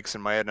cool bikes,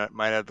 and mine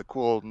had the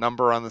cool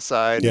number on the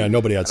side. Yeah,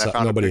 nobody had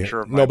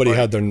nobody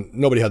had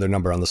their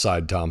number on the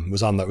side. Tom, it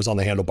was on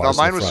the handlebars.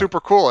 No, mine was super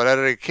cool.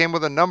 It came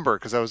with a number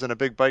because I was in a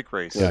big bike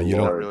race. Yeah, you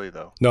don't really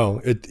though. No,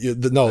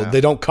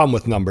 they don't come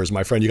with numbers,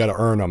 my friend. You got to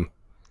earn them.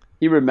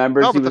 He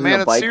remembers. No, he but was the man in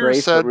a at bike Sears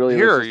race, said, really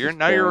 "Here,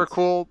 you're a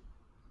cool."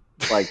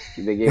 Like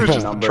they gave him a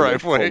number.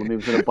 Told him he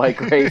was in a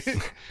bike race.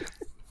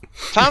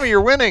 Tommy,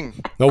 you're winning.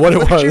 No, what it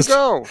Where was. did you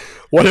go?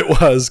 What it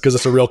was, because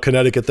it's a real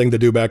Connecticut thing to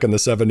do back in the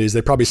 70s.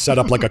 They probably set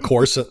up like a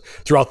course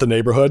throughout the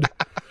neighborhood.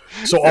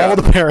 So all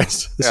the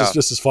parents.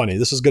 This is funny.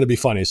 This is going to be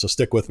funny. So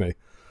stick with me.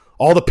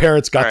 All the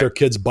parents got their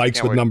kids'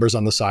 bikes with numbers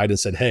on the side and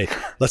said, "Hey,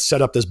 let's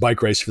set up this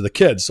bike race for the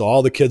kids." So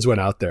all the kids went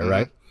out there,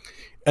 right?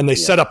 And they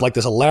set up like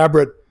this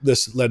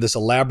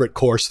elaborate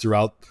course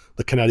throughout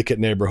the Connecticut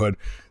neighborhood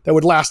that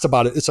would last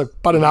about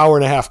an hour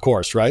and a half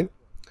course, right?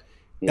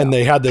 Yeah. And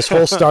they had this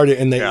whole start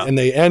and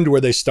they end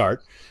where they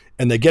start,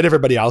 and they get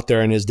everybody out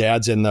there, and his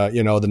dad's in the the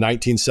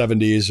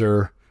 1970s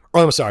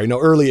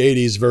early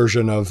 80s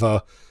version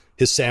of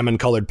his salmon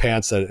colored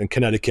pants that in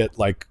Connecticut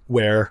like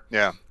wear.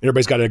 Yeah.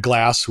 Everybody's got a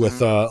glass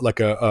with like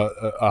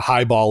a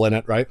highball in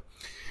it, right?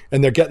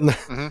 And they're getting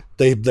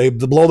they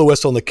blow the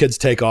whistle and the kids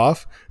take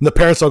off, and the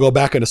parents will go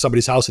back into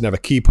somebody's house and have a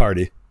key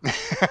party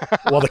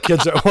while the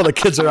kids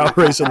are out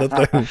racing the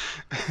thing.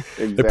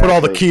 Exactly. They put all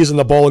the keys in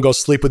the bowl and go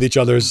sleep with each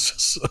other's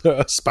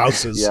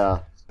spouses. Yeah.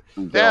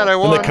 Dad, I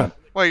won.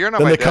 Well, you're not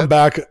then my they dad. come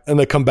back, and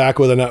they come back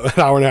with an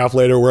hour and a half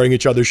later wearing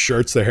each other's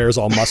shirts. Their hair's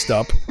all mussed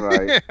up.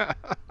 Right.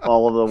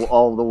 All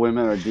of the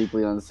women are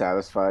deeply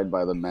unsatisfied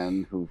by the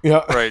men who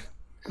Right.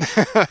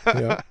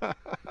 Yeah.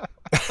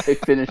 they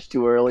finished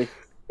too early.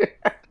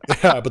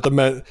 Yeah, but the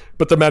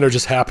men are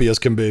just happy as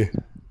can be.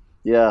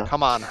 Yeah.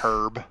 Come on,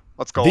 Herb.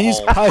 Let's go These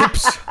home.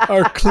 pipes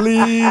are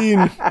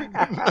clean.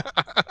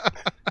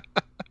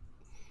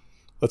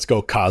 Let's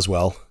go,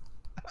 Coswell.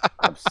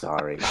 I'm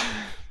sorry.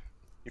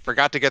 You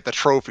forgot to get the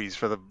trophies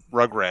for the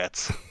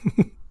Rugrats.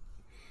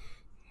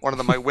 One of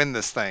them might win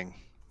this thing.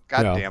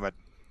 God damn it.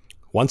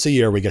 Once a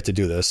year we get to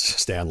do this,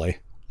 Stanley.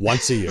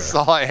 Once a year. That's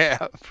all I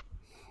have.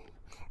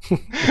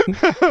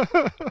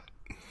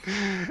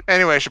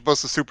 Anyway, I should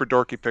post a super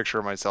dorky picture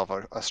of myself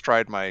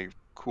astride my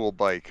cool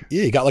bike.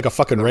 Yeah, you got like a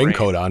fucking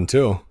raincoat on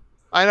too.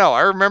 I know.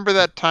 I remember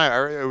that time.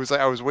 I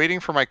was waiting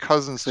for my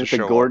cousins to Like the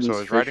show up, Gordon's so I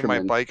was riding my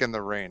fisherman. bike in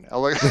the rain.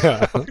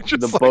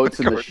 The boats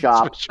in the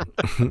shop.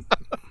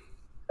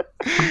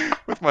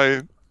 With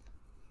my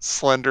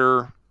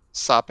slender,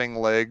 sopping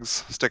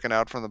legs sticking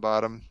out from the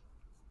bottom.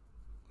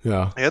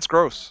 Yeah. It's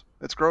gross.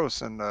 It's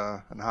gross and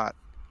hot.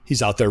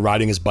 He's out there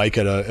riding his bike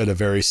at a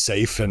very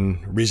safe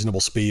and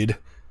reasonable speed.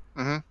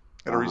 Mm-hmm.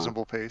 At a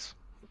reasonable pace.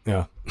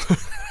 Yeah.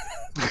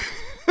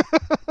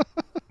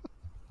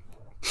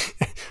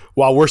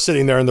 While we're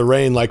sitting there in the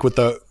rain, like with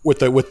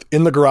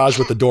in the garage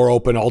with the door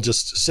open, all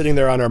just sitting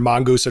there on our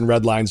mongoose and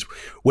red lines,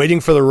 waiting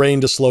for the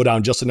rain to slow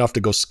down just enough to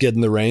go skid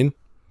in the rain.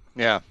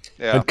 Yeah.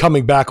 Yeah. And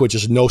coming back with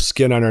just no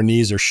skin on our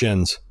knees or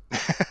shins.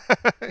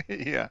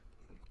 Yeah.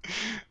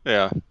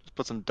 Yeah. Just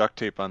put some duct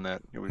tape on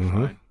that. You'll be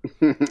fine.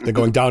 They're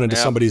going down into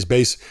somebody's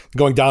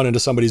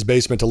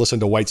basement to listen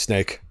to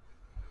Whitesnake.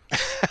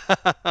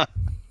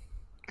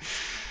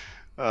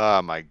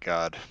 Oh my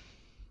God.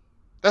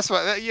 That's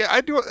what. Yeah,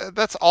 I do.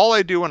 That's all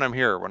I do when I'm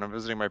here. When I'm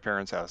visiting my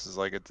parents' house, is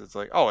like it's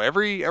like, oh,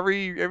 every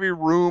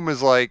room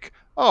is like,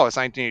 oh, it's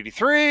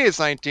 1983, it's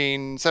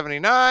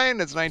 1979,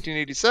 it's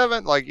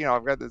 1987. Like, you know,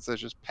 I've got this. It's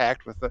just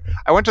packed with the.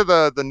 I went to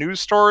the news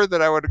store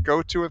that I would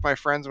go to with my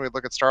friends, and we'd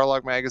look at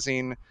Starlog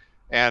magazine,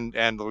 and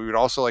we would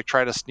also like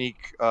try to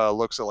sneak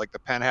looks at like the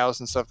penthouse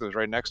and stuff that was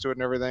right next to it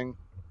and everything.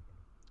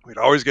 We'd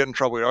always get in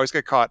trouble. We'd always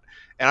get caught.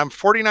 And I'm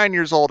 49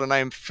 years old, and I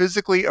am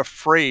physically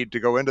afraid to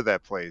go into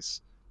that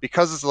place.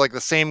 Because it's like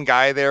the same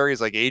guy there. He's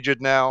like aged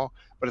now,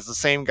 but it's the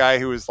same guy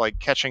who was like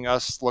catching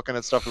us looking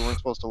at stuff we weren't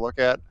supposed to look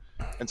at.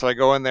 And so I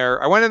go in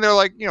there. I went in there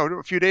like, you know,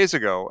 a few days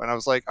ago, and I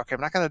was like, okay,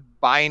 I'm not going to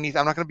buy anything.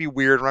 I'm not going to be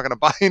weird. I'm not going to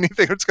buy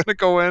anything. I'm just going to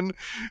go in, you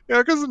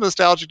know, because it's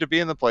nostalgic to be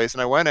in the place.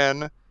 And I went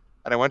in, and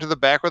I went to the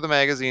back where the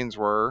magazines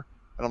were,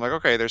 and I'm like,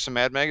 okay, there's some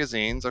Mad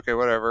magazines. Okay,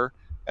 whatever.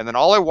 And then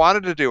all I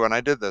wanted to do, and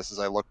I did this, is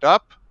I looked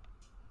up,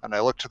 and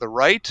I looked to the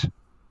right,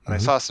 and I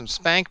saw some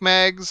Spank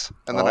mags,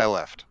 and then I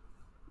left.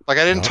 Like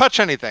I didn't touch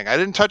anything. I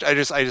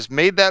just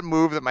made that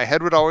move that my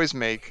head would always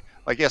make.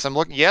 Like, yes, I'm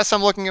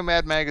looking at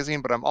Mad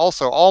Magazine, but I'm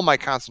also, all my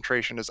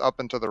concentration is up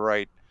and to the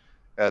right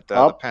at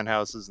the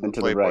penthouses and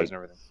the Playboys and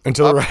everything. And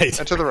to the right.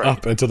 And to the right.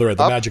 Up and to the right.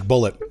 The magic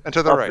bullet. And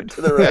to the right. And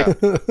to the right.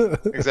 Yeah,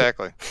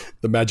 exactly.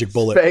 The magic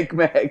bullet. Spank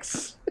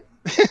Max.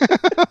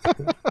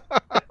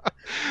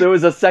 There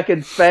was a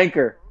second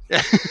spanker.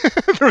 Yeah.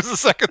 There was a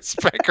second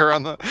spanker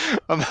on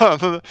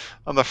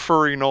the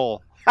furry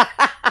knoll.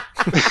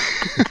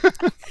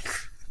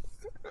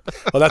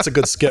 Oh, that's a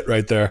good skit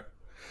right there.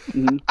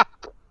 Mm-hmm.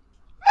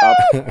 Up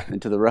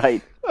and to the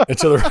right. And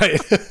to the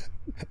right.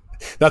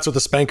 That's what the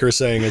spanker is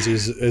saying. Is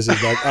he's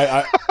like,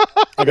 I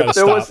gotta If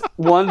there stop. was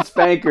one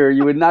spanker,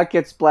 you would not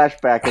get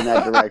splashback in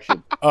that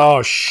direction.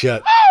 Oh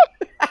shit!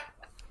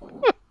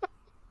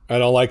 I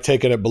don't like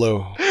taking it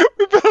blue.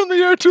 We've been on the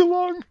air too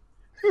long.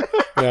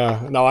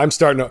 Yeah, no, I'm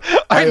starting to.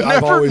 I I've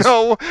never always,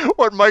 know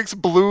what Mike's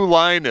blue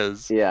line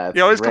is. Yeah, He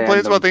always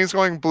complains random. about things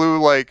going blue,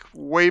 like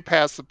way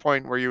past the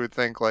point where you would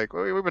think, like,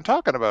 well, we've been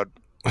talking about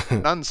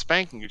nuns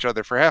spanking each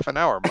other for half an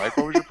hour, Mike.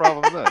 What was your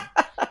problem then?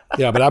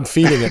 Yeah, but I'm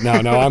feeding it now.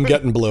 Now I'm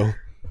getting blue.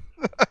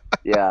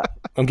 Yeah,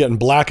 I'm getting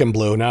black and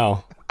blue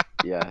now.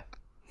 yeah.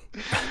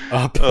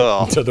 Up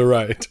Oh. and to the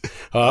right.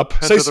 Up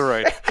And to the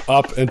right.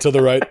 Up and to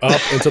the right. Up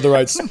and to the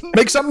right.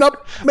 Make something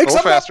up. Make Go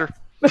something faster.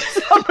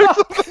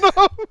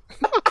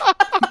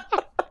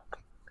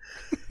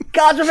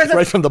 Controversy.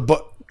 Right from the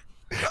book.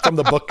 From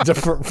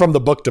the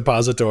book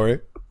depository.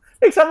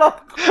 Pick some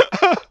up.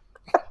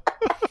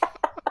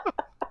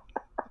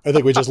 I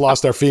think we just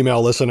lost our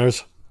female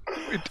listeners.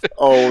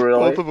 Oh,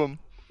 really? Both of them.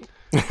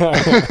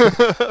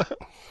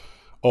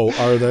 Oh,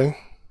 are they?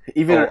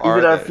 Even are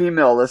our they?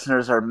 female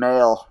listeners are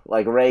male,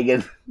 like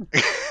Reagan.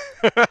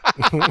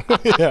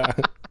 Yeah.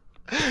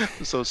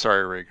 I'm so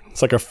sorry, Reagan.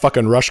 It's like a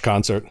fucking Rush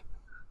concert.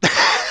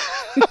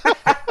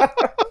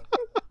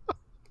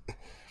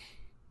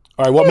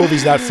 All right, what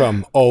movie's that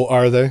from? Oh,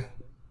 are they?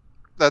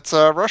 That's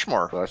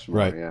Rushmore. Rushmore,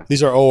 Right. yeah.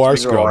 These are OR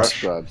These are our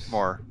scrubs. scrubs.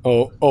 More.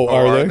 Oh,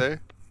 are they?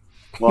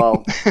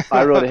 Well,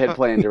 I wrote a hit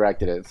play and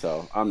directed it,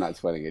 so I'm not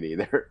sweating it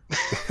either.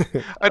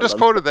 I just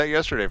quoted that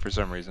yesterday for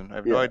some reason. I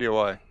have no Yeah. idea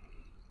why.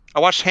 I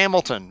watched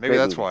Hamilton. Maybe Great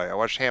that's movie. why. I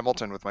watched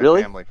Hamilton with my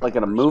Really? family. For Like the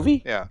in a first movie?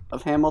 time. Yeah.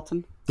 Of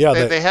Hamilton? Yeah,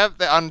 They have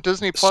on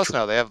Disney Plus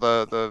now. They have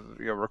the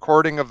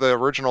recording of the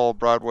original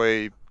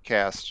Broadway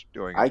cast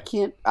doing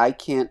it. I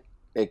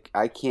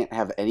can't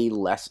have any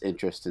less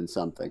interest in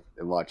something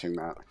than watching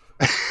that.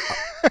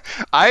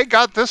 I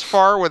got this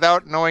far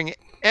without knowing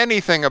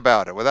anything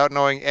about it, without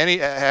knowing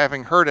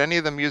having heard any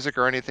of the music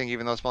or anything,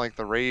 even though it smelled like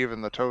the rave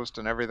and the toast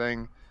and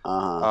everything.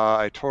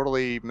 I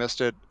totally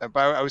missed it. But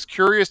I was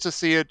curious to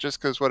see it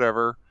just because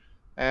whatever,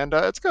 and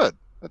it's good.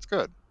 It's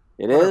good.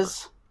 It Whatever.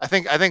 is. I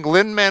think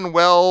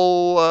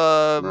Lin-Manuel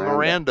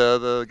Miranda,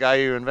 the guy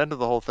who invented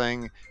the whole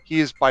thing, he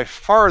is by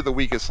far the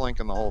weakest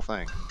link in the whole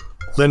thing.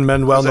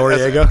 Lin-Manuel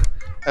Noriega.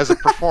 As a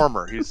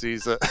performer, he's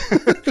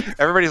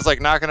everybody's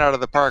like knocking out of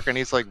the park, and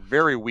he's like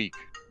very weak.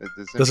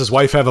 Does his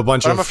wife have a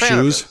bunch of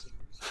shoes?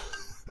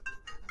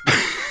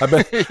 I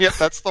bet. Yep,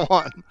 that's the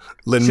one.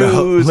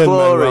 Shoes,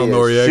 Lin-Manuel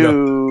Noriega.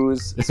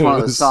 Shoes. It's one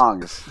of the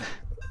songs.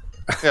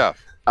 Yeah.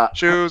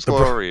 Shoes,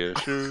 Gloria,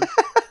 shoes.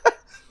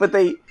 But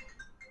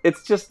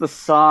it's just the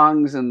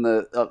songs and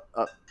the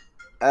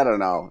I don't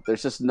know.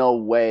 There's just no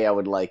way I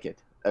would like it.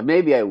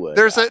 Maybe I would.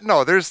 There's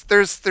something. There's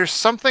got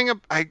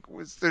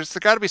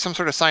to be some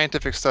sort of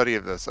scientific study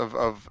of this,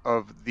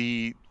 of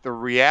the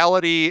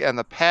reality and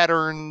the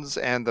patterns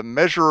and the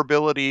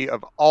measurability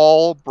of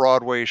all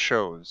Broadway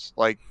shows.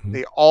 Like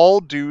they all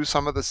do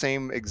some of the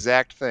same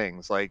exact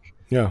things. Like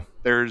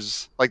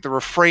there's like the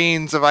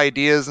refrains of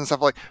ideas and stuff.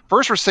 Like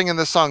first we're singing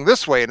this song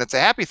this way and it's a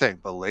happy thing,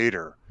 but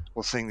later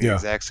we'll sing the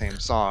exact same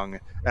song,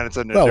 and it's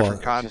in a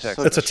different context.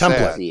 It's a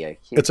template.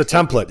 It's a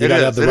template. You got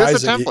to have the rising. It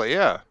is a template,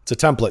 yeah. It's a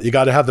template. You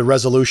got to have the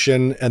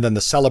resolution, and then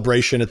the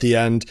celebration at the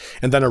end,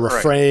 and then a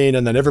refrain,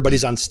 and then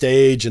everybody's on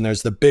stage, and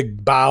there's the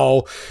big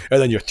bow,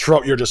 and then you're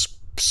just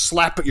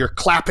you're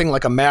clapping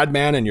like a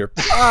madman, and you're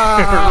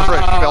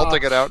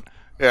belting it out.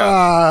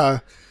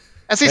 Yeah.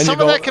 And see,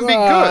 some of that can be good.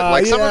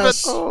 Like some of it.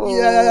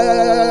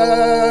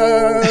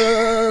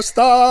 Yes,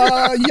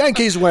 the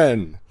Yankees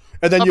win.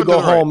 And then you go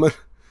home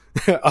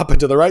up and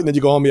to the right, and then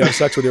you go home, you have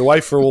sex with your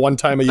wife for one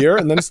time a year,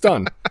 and then it's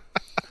done.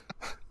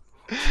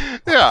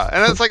 Yeah,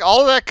 and it's like all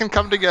of that can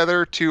come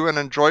together to an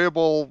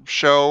enjoyable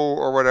show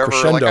or whatever.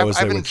 Crescendo, like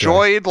I've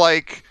enjoyed,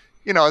 like,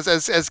 you know,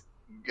 as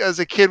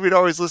a kid, we'd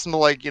always listen to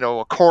like, you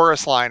know, a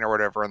chorus line or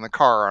whatever in the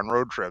car on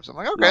road trips. I'm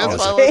like, okay,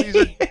 that's fine. These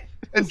are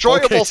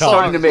enjoyable songs.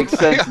 Starting to make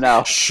sense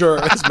now. Sure,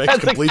 it makes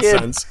complete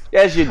sense.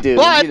 As you do,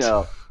 but, you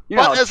know.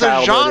 But as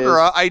a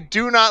genre, I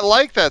do not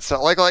like that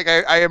stuff. Like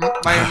I am.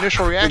 My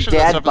initial reaction to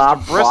that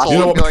stuff is to bristle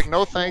and be like,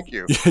 "No, thank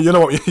you." You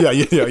know what? Yeah,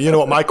 you know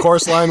what my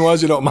chorus line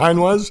was. You know what mine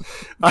was?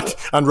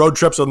 On road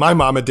trips with my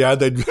mom and dad,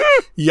 they'd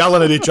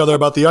yelling at each other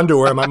about the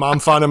underwear my mom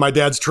found in my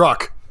dad's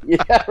truck. Yeah,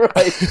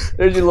 right.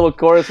 There's your little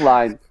chorus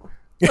line.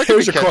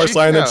 Here's your chorus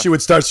line, and she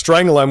would start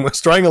strangling,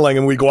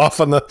 and we go off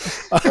on the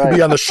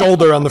be on the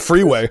shoulder on the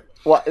freeway.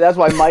 Well, that's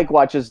why Mike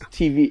watches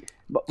TV.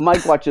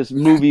 Mike watches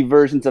movie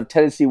versions of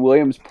Tennessee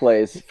Williams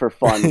plays for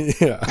fun.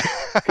 Yeah.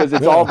 Because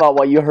it's all about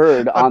what you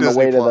heard on the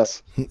way to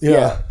the...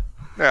 Yeah.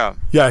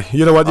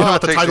 You know what? You know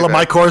what the title of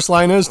my chorus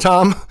line is,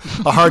 Tom?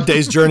 A Hard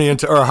Day's Journey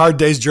into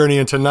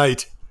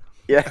Night.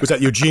 Yeah. Was that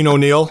Eugene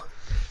O'Neill?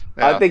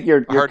 Yeah. I think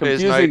you're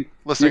confusing... Night,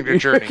 listening to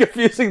Journey. You're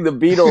confusing the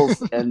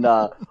Beatles and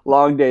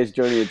Long Day's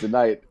Journey into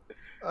Night.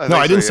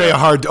 I didn't say a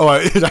hard... Oh,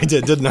 I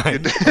did, didn't I?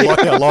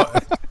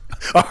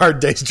 A Hard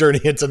Day's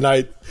Journey into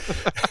Night.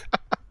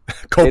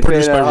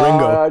 Co-produced by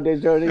Ringo.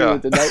 Day's Journey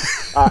into Night.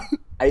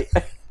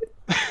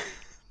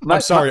 I'm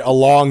sorry, A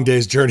Long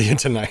Day's Journey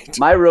into Night.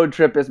 My road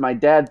trip is my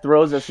dad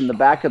throws us in the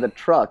back of the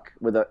truck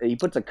he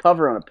puts a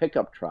cover on a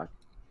pickup truck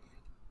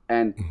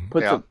and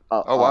puts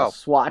a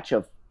swatch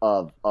of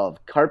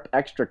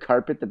extra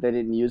carpet that they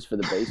didn't use for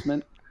the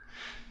basement.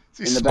 Is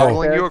he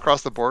smuggling you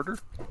across the border?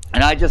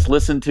 And I just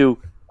listened to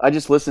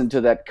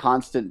that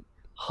constant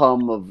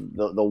hum of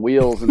the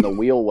wheels and the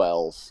wheel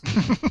wells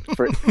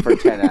for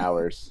 10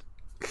 hours.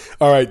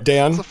 All right,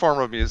 Dan. It's a form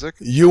of music.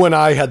 You and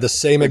I had the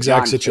same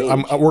exact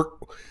situation. All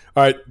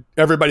right,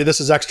 everybody. This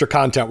is extra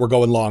content. We're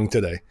going long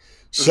today.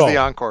 This is the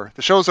encore.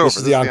 The show's over. This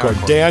is the encore.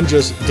 Dan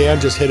just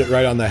hit it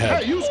right on the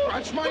head. Hey, you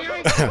scratched my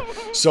ankle.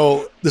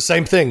 So the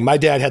same thing. My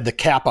dad had the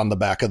cap on the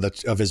back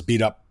of his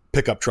beat up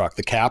pickup truck.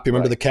 The cap. You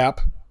remember the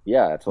cap?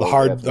 Yeah, the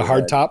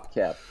hard top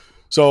cap.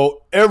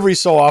 So every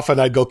so often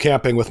I'd go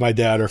camping with my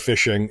dad or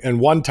fishing. And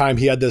one time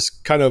he had this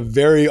kind of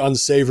very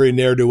unsavory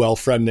ne'er-do-well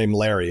friend named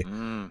Larry,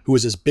 who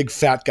was this big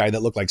fat guy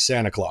that looked like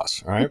Santa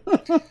Claus. All right.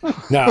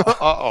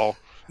 Now,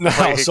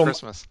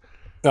 Christmas.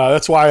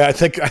 That's why I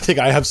think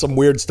I have some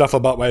weird stuff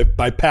about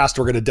my past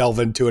we're going to delve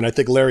into. And I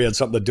think Larry had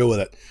something to do with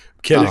it.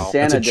 I'm kidding.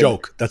 That's a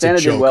joke. Santa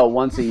did well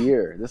once a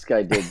year. This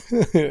guy did.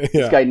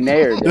 This guy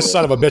nared it. This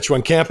son of a bitch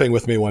went camping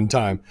with me one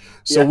time.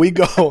 So we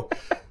go...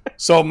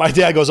 So my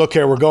dad goes,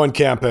 okay, we're going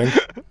camping.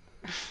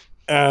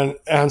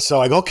 And so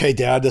I go, okay,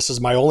 Dad, this is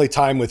my only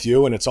time with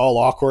you, and it's all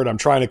awkward. I'm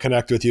trying to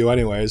connect with you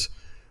anyways.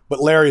 But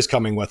Larry's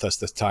coming with us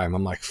this time.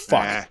 I'm like,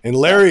 fuck. And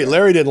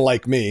Larry didn't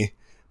like me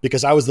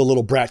because I was the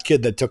little brat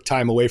kid that took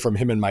time away from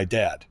him and my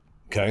dad.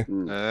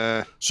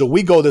 Okay. So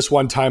we go this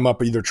one time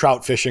up either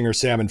trout fishing or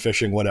salmon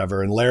fishing,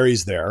 whatever. And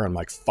Larry's there. I'm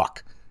like,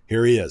 fuck,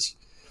 here he is.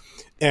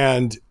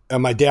 And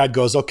my dad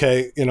goes,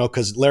 okay,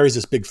 because Larry's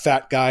this big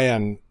fat guy,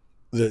 and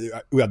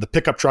we have the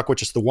pickup truck,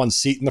 which is the one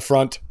seat in the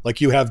front, like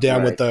you have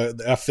down with the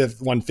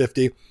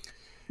F-150.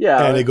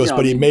 Yeah. And he goes,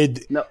 but he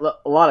made a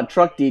lot of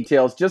truck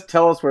details. Just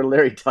tell us where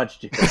Larry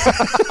touched you.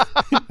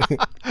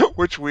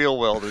 Which wheel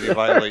well did he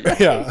violate?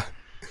 Yeah.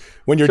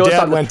 When your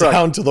dad went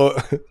down to the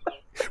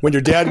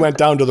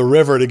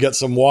river to get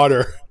some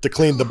water to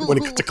clean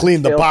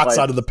the pots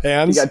out of the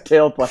pans. You got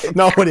tailpipe.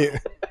 No, when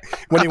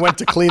he went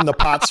to clean the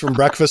pots from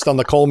breakfast on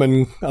the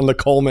Coleman.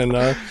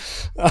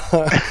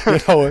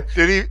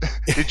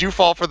 Did you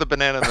fall for the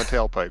banana in the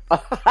tailpipe?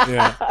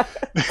 Yeah.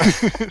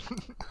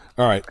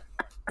 All right.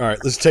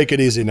 Let's take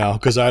it easy now,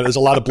 because there's a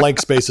lot of blank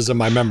spaces in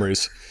my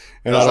memories,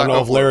 and I don't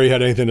know if Larry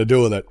had anything to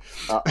do with it.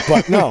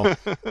 But no.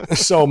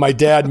 So my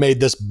dad made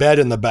this bed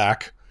in the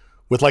back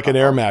with like an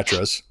air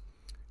mattress.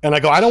 And I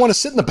go, I don't want to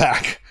sit in the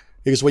back.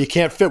 He goes, well, we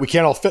can't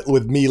all fit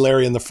with me,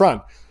 Larry, in the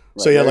front. Right,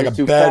 so he had like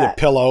a bed, a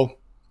pillow.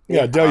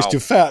 Yeah, Larry's too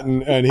fat,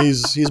 and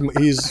he's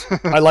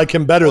I like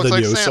him better than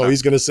you, Santa. So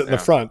he's going to sit in the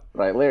front.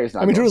 Right, Larry's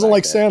not. I mean, who doesn't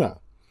like Santa?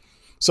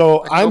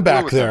 So I'm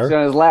back there,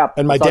 on his lap,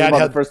 and my dad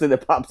had the first thing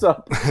that pops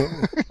up.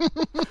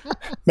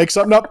 Make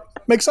something up.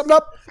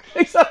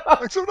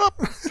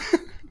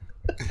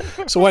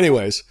 So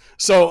anyways,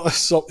 so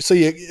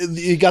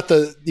you got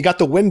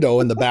the window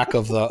in the back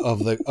of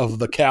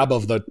the cab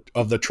of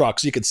the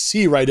truck, so you could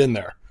see right in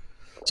there.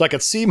 So I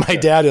could see my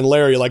dad and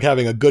Larry like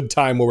having a good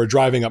time when we're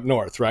driving up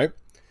north, right?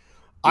 Yeah.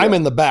 I'm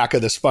in the back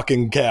of this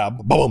fucking cab,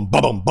 boom,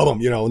 boom, boom,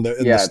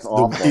 it's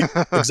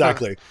awful.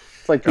 Exactly.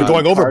 It's like you're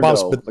going over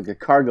bumps, but like a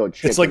cargo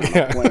chicken. It's like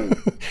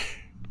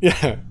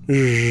yeah.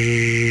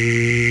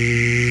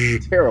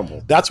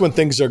 Terrible. That's when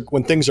things are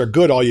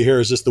good. All you hear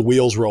is just the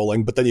wheels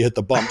rolling, but then you hit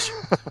the bumps.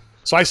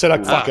 So I said,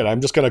 fuck it. I'm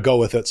just going to go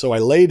with it. So I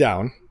lay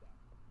down,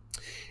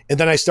 and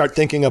then I start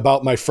thinking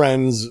about my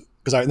friends,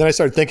 then I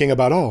started thinking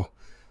about,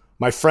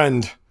 my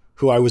friend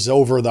who I was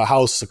over the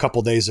house a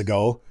couple days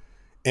ago,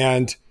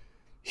 and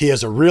he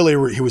has he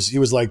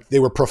was like, they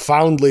were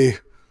profoundly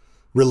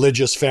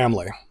religious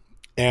family.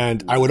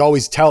 And I would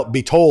always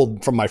be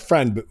told from my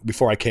friend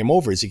before I came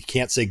over, is you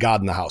can't say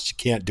God in the house. You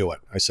can't do it.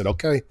 I said,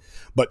 okay.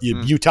 But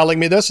you telling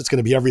me this, it's going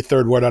to be every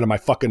third word out of my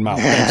fucking mouth.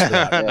 Thanks for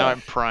that. Now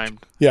I'm primed.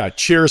 Yeah,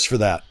 cheers for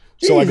that.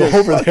 Jesus, so I go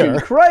over there.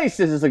 Christ,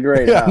 this is a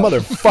great house.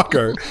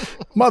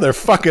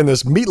 Motherfucking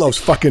this meatloaf's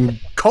fucking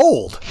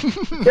cold.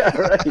 Yeah,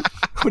 right.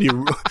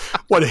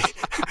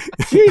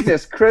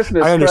 Jesus,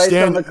 Christmas, Christ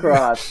on the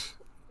cross.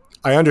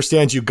 I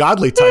understand you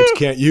godly types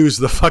can't use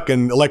the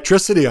fucking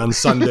electricity on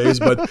Sundays,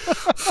 but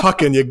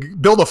fucking you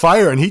build a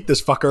fire and heat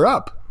this fucker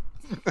up.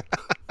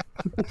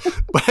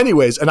 But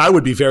anyways, and I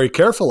would be very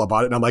careful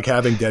about it. And I'm like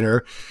having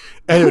dinner,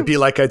 and it would be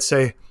like, I'd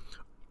say,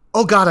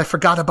 oh God, I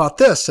forgot about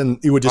this. And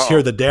you would just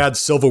hear the dad's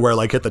silverware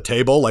like hit the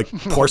table, like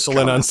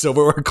porcelain on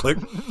silverware click.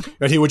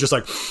 And he would just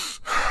like,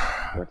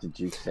 what did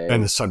you say?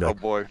 And the son would be like,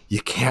 oh boy,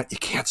 you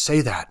can't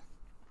say that.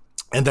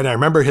 And then I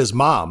remember his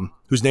mom,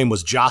 whose name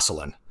was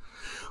Jocelyn,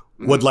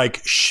 would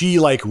she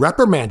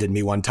reprimanded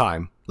me one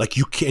time. Like,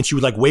 you can't, she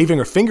was like waving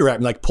her finger at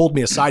me, like pulled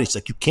me aside. She's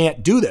like, you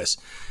can't do this.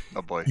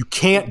 Oh boy. You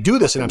can't do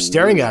this. And I'm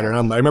staring at her,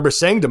 and I remember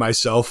saying to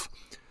myself,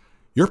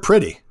 you're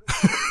pretty.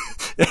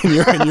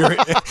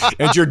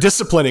 and you're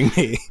disciplining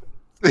me.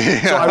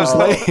 Yeah. So I was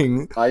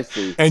laying. I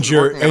see. And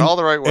you're in all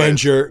the right ways.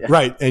 And you're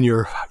right. And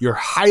you're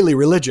highly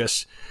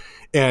religious,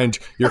 and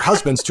your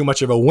husband's too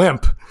much of a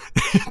wimp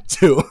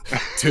to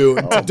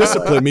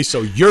discipline me.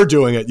 So you're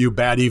doing it, you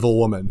bad evil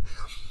woman.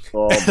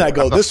 Oh, and I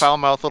go, this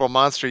foul-mouthed little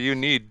monster you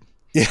need.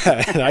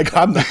 Yeah, and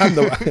I'm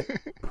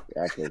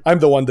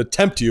the one to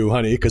tempt you,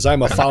 honey, because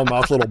I'm a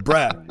foul-mouthed little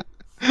brat.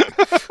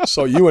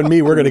 So you and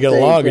me, we're going to get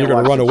along, and you're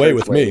going to run away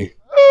with me.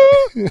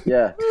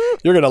 Yeah,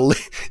 you're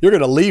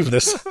gonna leave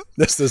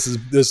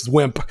this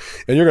wimp,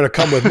 and you're gonna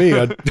come with me,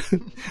 a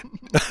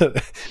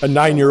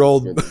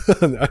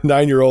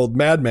 9-year-old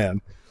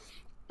madman.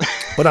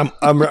 But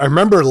I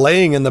remember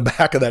laying in the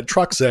back of that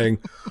truck saying,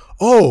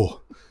 "Oh,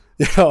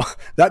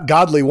 that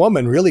godly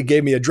woman really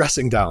gave me a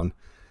dressing down."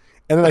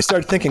 And then I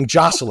started thinking,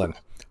 Jocelyn,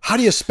 how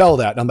do you spell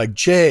that? And I'm like,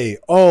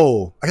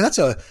 J-O. That's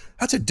a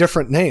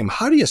different name.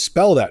 How do you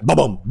spell that? Boom,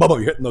 boom,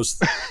 boom. You're hitting those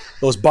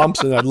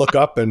bumps, and I'd look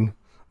up, and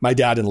my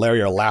dad and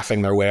Larry are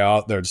laughing their way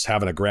out. They're just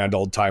having a grand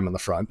old time in the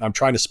front. I'm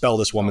trying to spell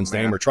this woman's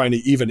name, or trying to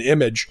even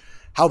image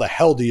how the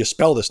hell do you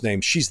spell this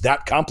name? She's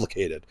that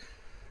complicated.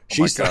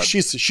 She's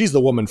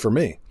the woman for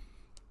me.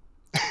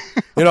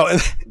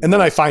 And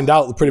then I find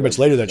out pretty much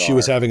later that she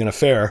was having an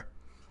affair.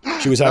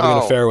 She was having an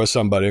affair with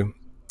somebody,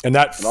 and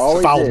that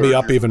fouled me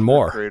up even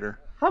more.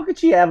 How could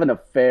she have an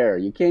affair?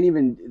 You can't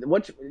even.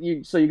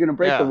 So you're going to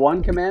break the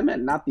one commandment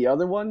and not the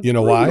other one? You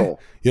know why?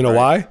 You know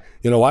why?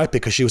 You know why?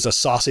 Because she was a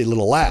saucy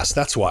little lass.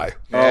 That's why.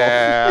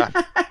 Yeah.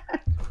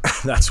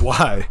 That's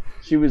why.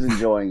 She was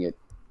enjoying it.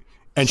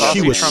 And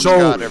saucy she was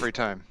every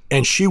time.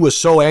 And she was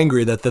so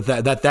angry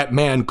that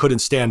man couldn't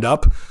stand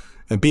up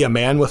and be a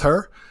man with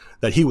her,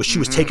 that she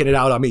was taking it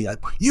out on me. Like,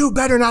 you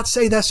better not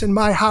say this in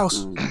my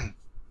house.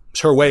 It's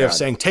her way of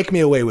saying, take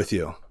me away with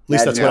you. At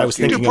least that's what I was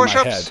thinking in my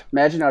head.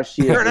 Imagine how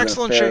she is You're in in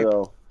excellent affair, shape.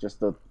 though.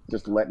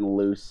 Just letting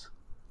loose.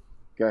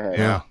 Go ahead.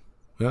 Yeah.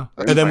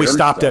 And then we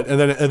stopped it. And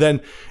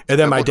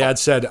then my dad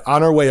said,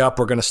 on our way up,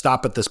 we're going to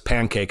stop at this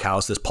pancake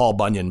house, this Paul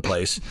Bunyan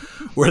place,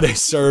 where they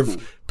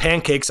serve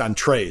pancakes on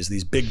trays,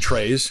 these big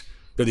trays.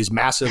 They're these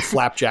massive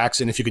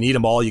flapjacks, and if you can eat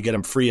them all, you get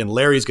them free, and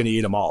Larry's going to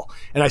eat them all.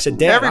 And I said,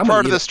 Dad, every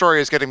part of this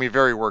story is getting me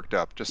very worked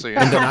up, just so you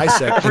know. And then I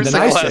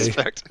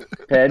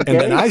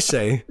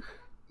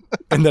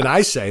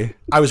say,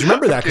 I was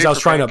remember that because I was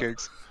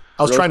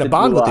trying to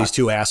bond with these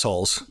two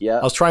assholes. Yeah.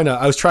 I was trying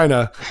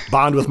to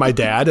bond with my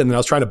dad, and then I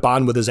was trying to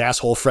bond with his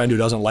asshole friend who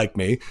doesn't like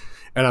me.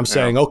 And I'm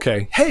saying,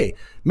 okay, hey,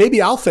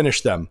 maybe I'll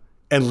finish them.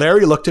 And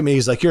Larry looked at me.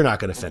 He's like, you're not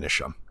going to finish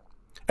them.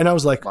 And I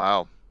was like,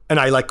 wow. And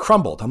I like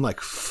crumbled. I'm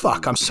like,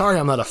 fuck, I'm sorry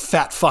I'm not a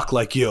fat fuck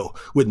like you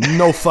with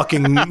no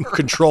fucking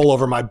control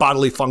over my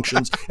bodily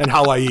functions and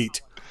how I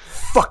eat.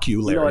 Fuck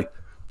you, Larry.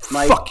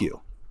 Fuck you.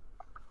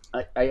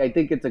 I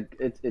think it's a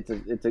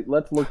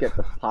let's look at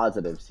the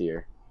positives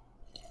here.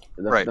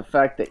 The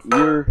fact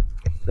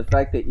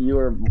that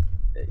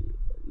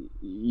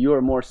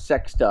you're more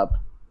sexed up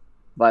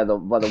by the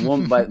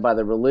woman by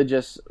the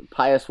religious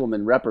pious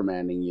woman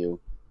reprimanding you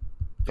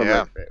from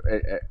her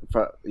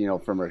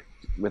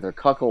with her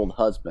cuckold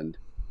husband.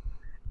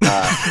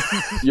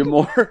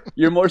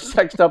 You're more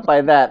sexed up by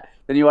that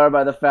than you are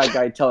by the fat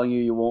guy telling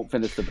you won't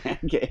finish the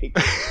pancake.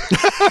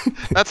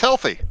 That's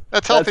healthy.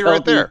 That's healthy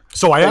right there.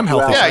 So I am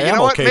healthy. Yeah, I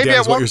am okay, maybe Dan,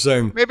 is what you're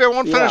saying. Maybe I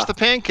won't finish the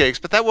pancakes,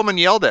 but that woman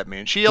yelled at me,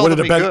 and she yelled at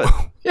me good.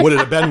 Would it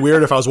have been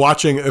weird if I was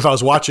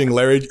watching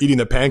Larry eating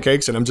the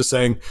pancakes and I'm just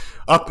saying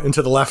up and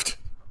to the left,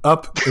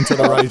 up and to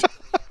the right,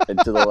 and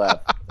to the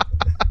left.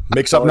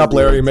 Make something up,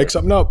 Larry. Make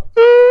something up.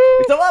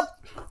 Make something up.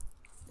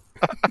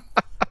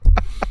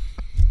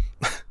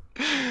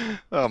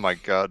 Oh my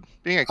God!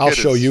 Being a kid I'll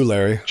show you,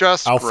 Larry.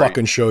 I'll great.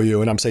 fucking show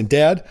you. And I'm saying,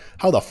 Dad,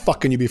 how the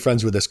fuck can you be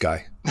friends with this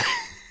guy? I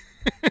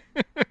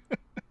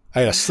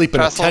had to sleep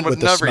in a tent with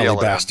this smelly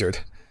bastard.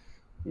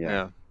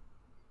 Yeah.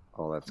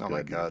 Oh, that's good. Oh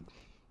my God.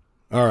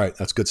 All right,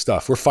 that's good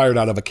stuff. We're fired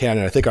out of a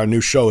cannon. I think our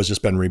new show has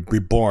just been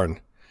reborn.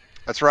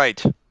 That's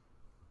right.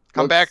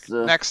 Come back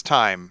next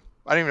time.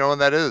 I don't even know when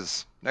that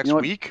is. Next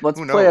week? Let's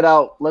play it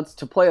out.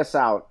 To play us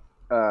out.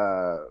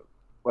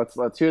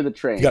 Let's hear the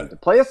train. To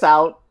play us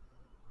out.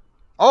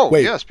 Oh,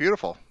 wait. Yes,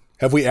 beautiful.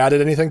 Have we added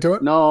anything to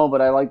it? No,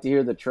 but I like to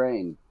hear the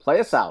train.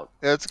 Play us out.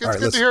 Yeah, it's good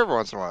to hear every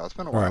once in a while. It's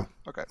been a while. Right.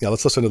 Okay. Yeah,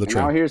 let's listen to the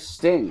train. Now here's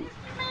Sting.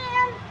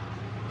 Ma'am,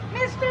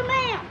 Mr.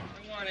 Ma'am.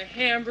 You want a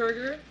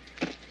hamburger?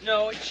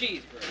 No, a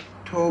cheeseburger.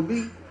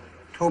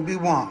 Toby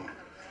Wong.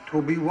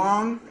 Toby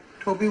Wong,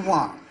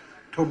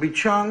 Toby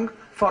Chung,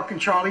 fucking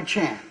Charlie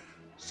Chan.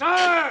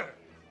 Sir!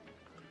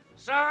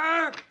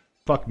 Sir!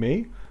 Fuck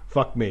me?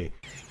 Fuck me.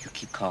 He'll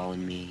keep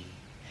calling me.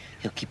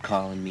 He'll keep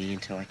calling me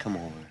until I come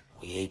over.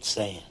 We ate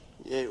sand.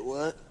 You ate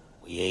what?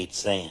 We ate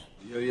sand.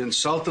 You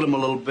insulted him a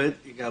little bit.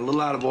 You got a little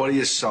out of order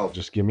yourself.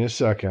 Just give me a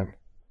second.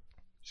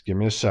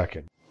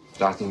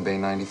 Docking Bay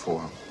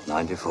 94.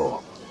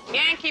 94.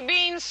 Yankee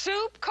bean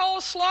soup,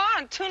 coleslaw,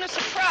 and tuna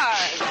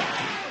surprise.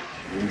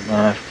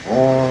 My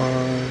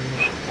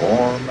forms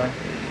for my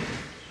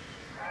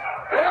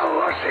Hey,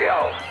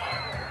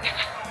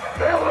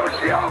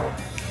 Lucio!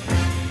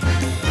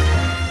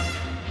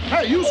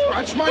 Hey, you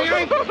scratched my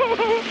ankle!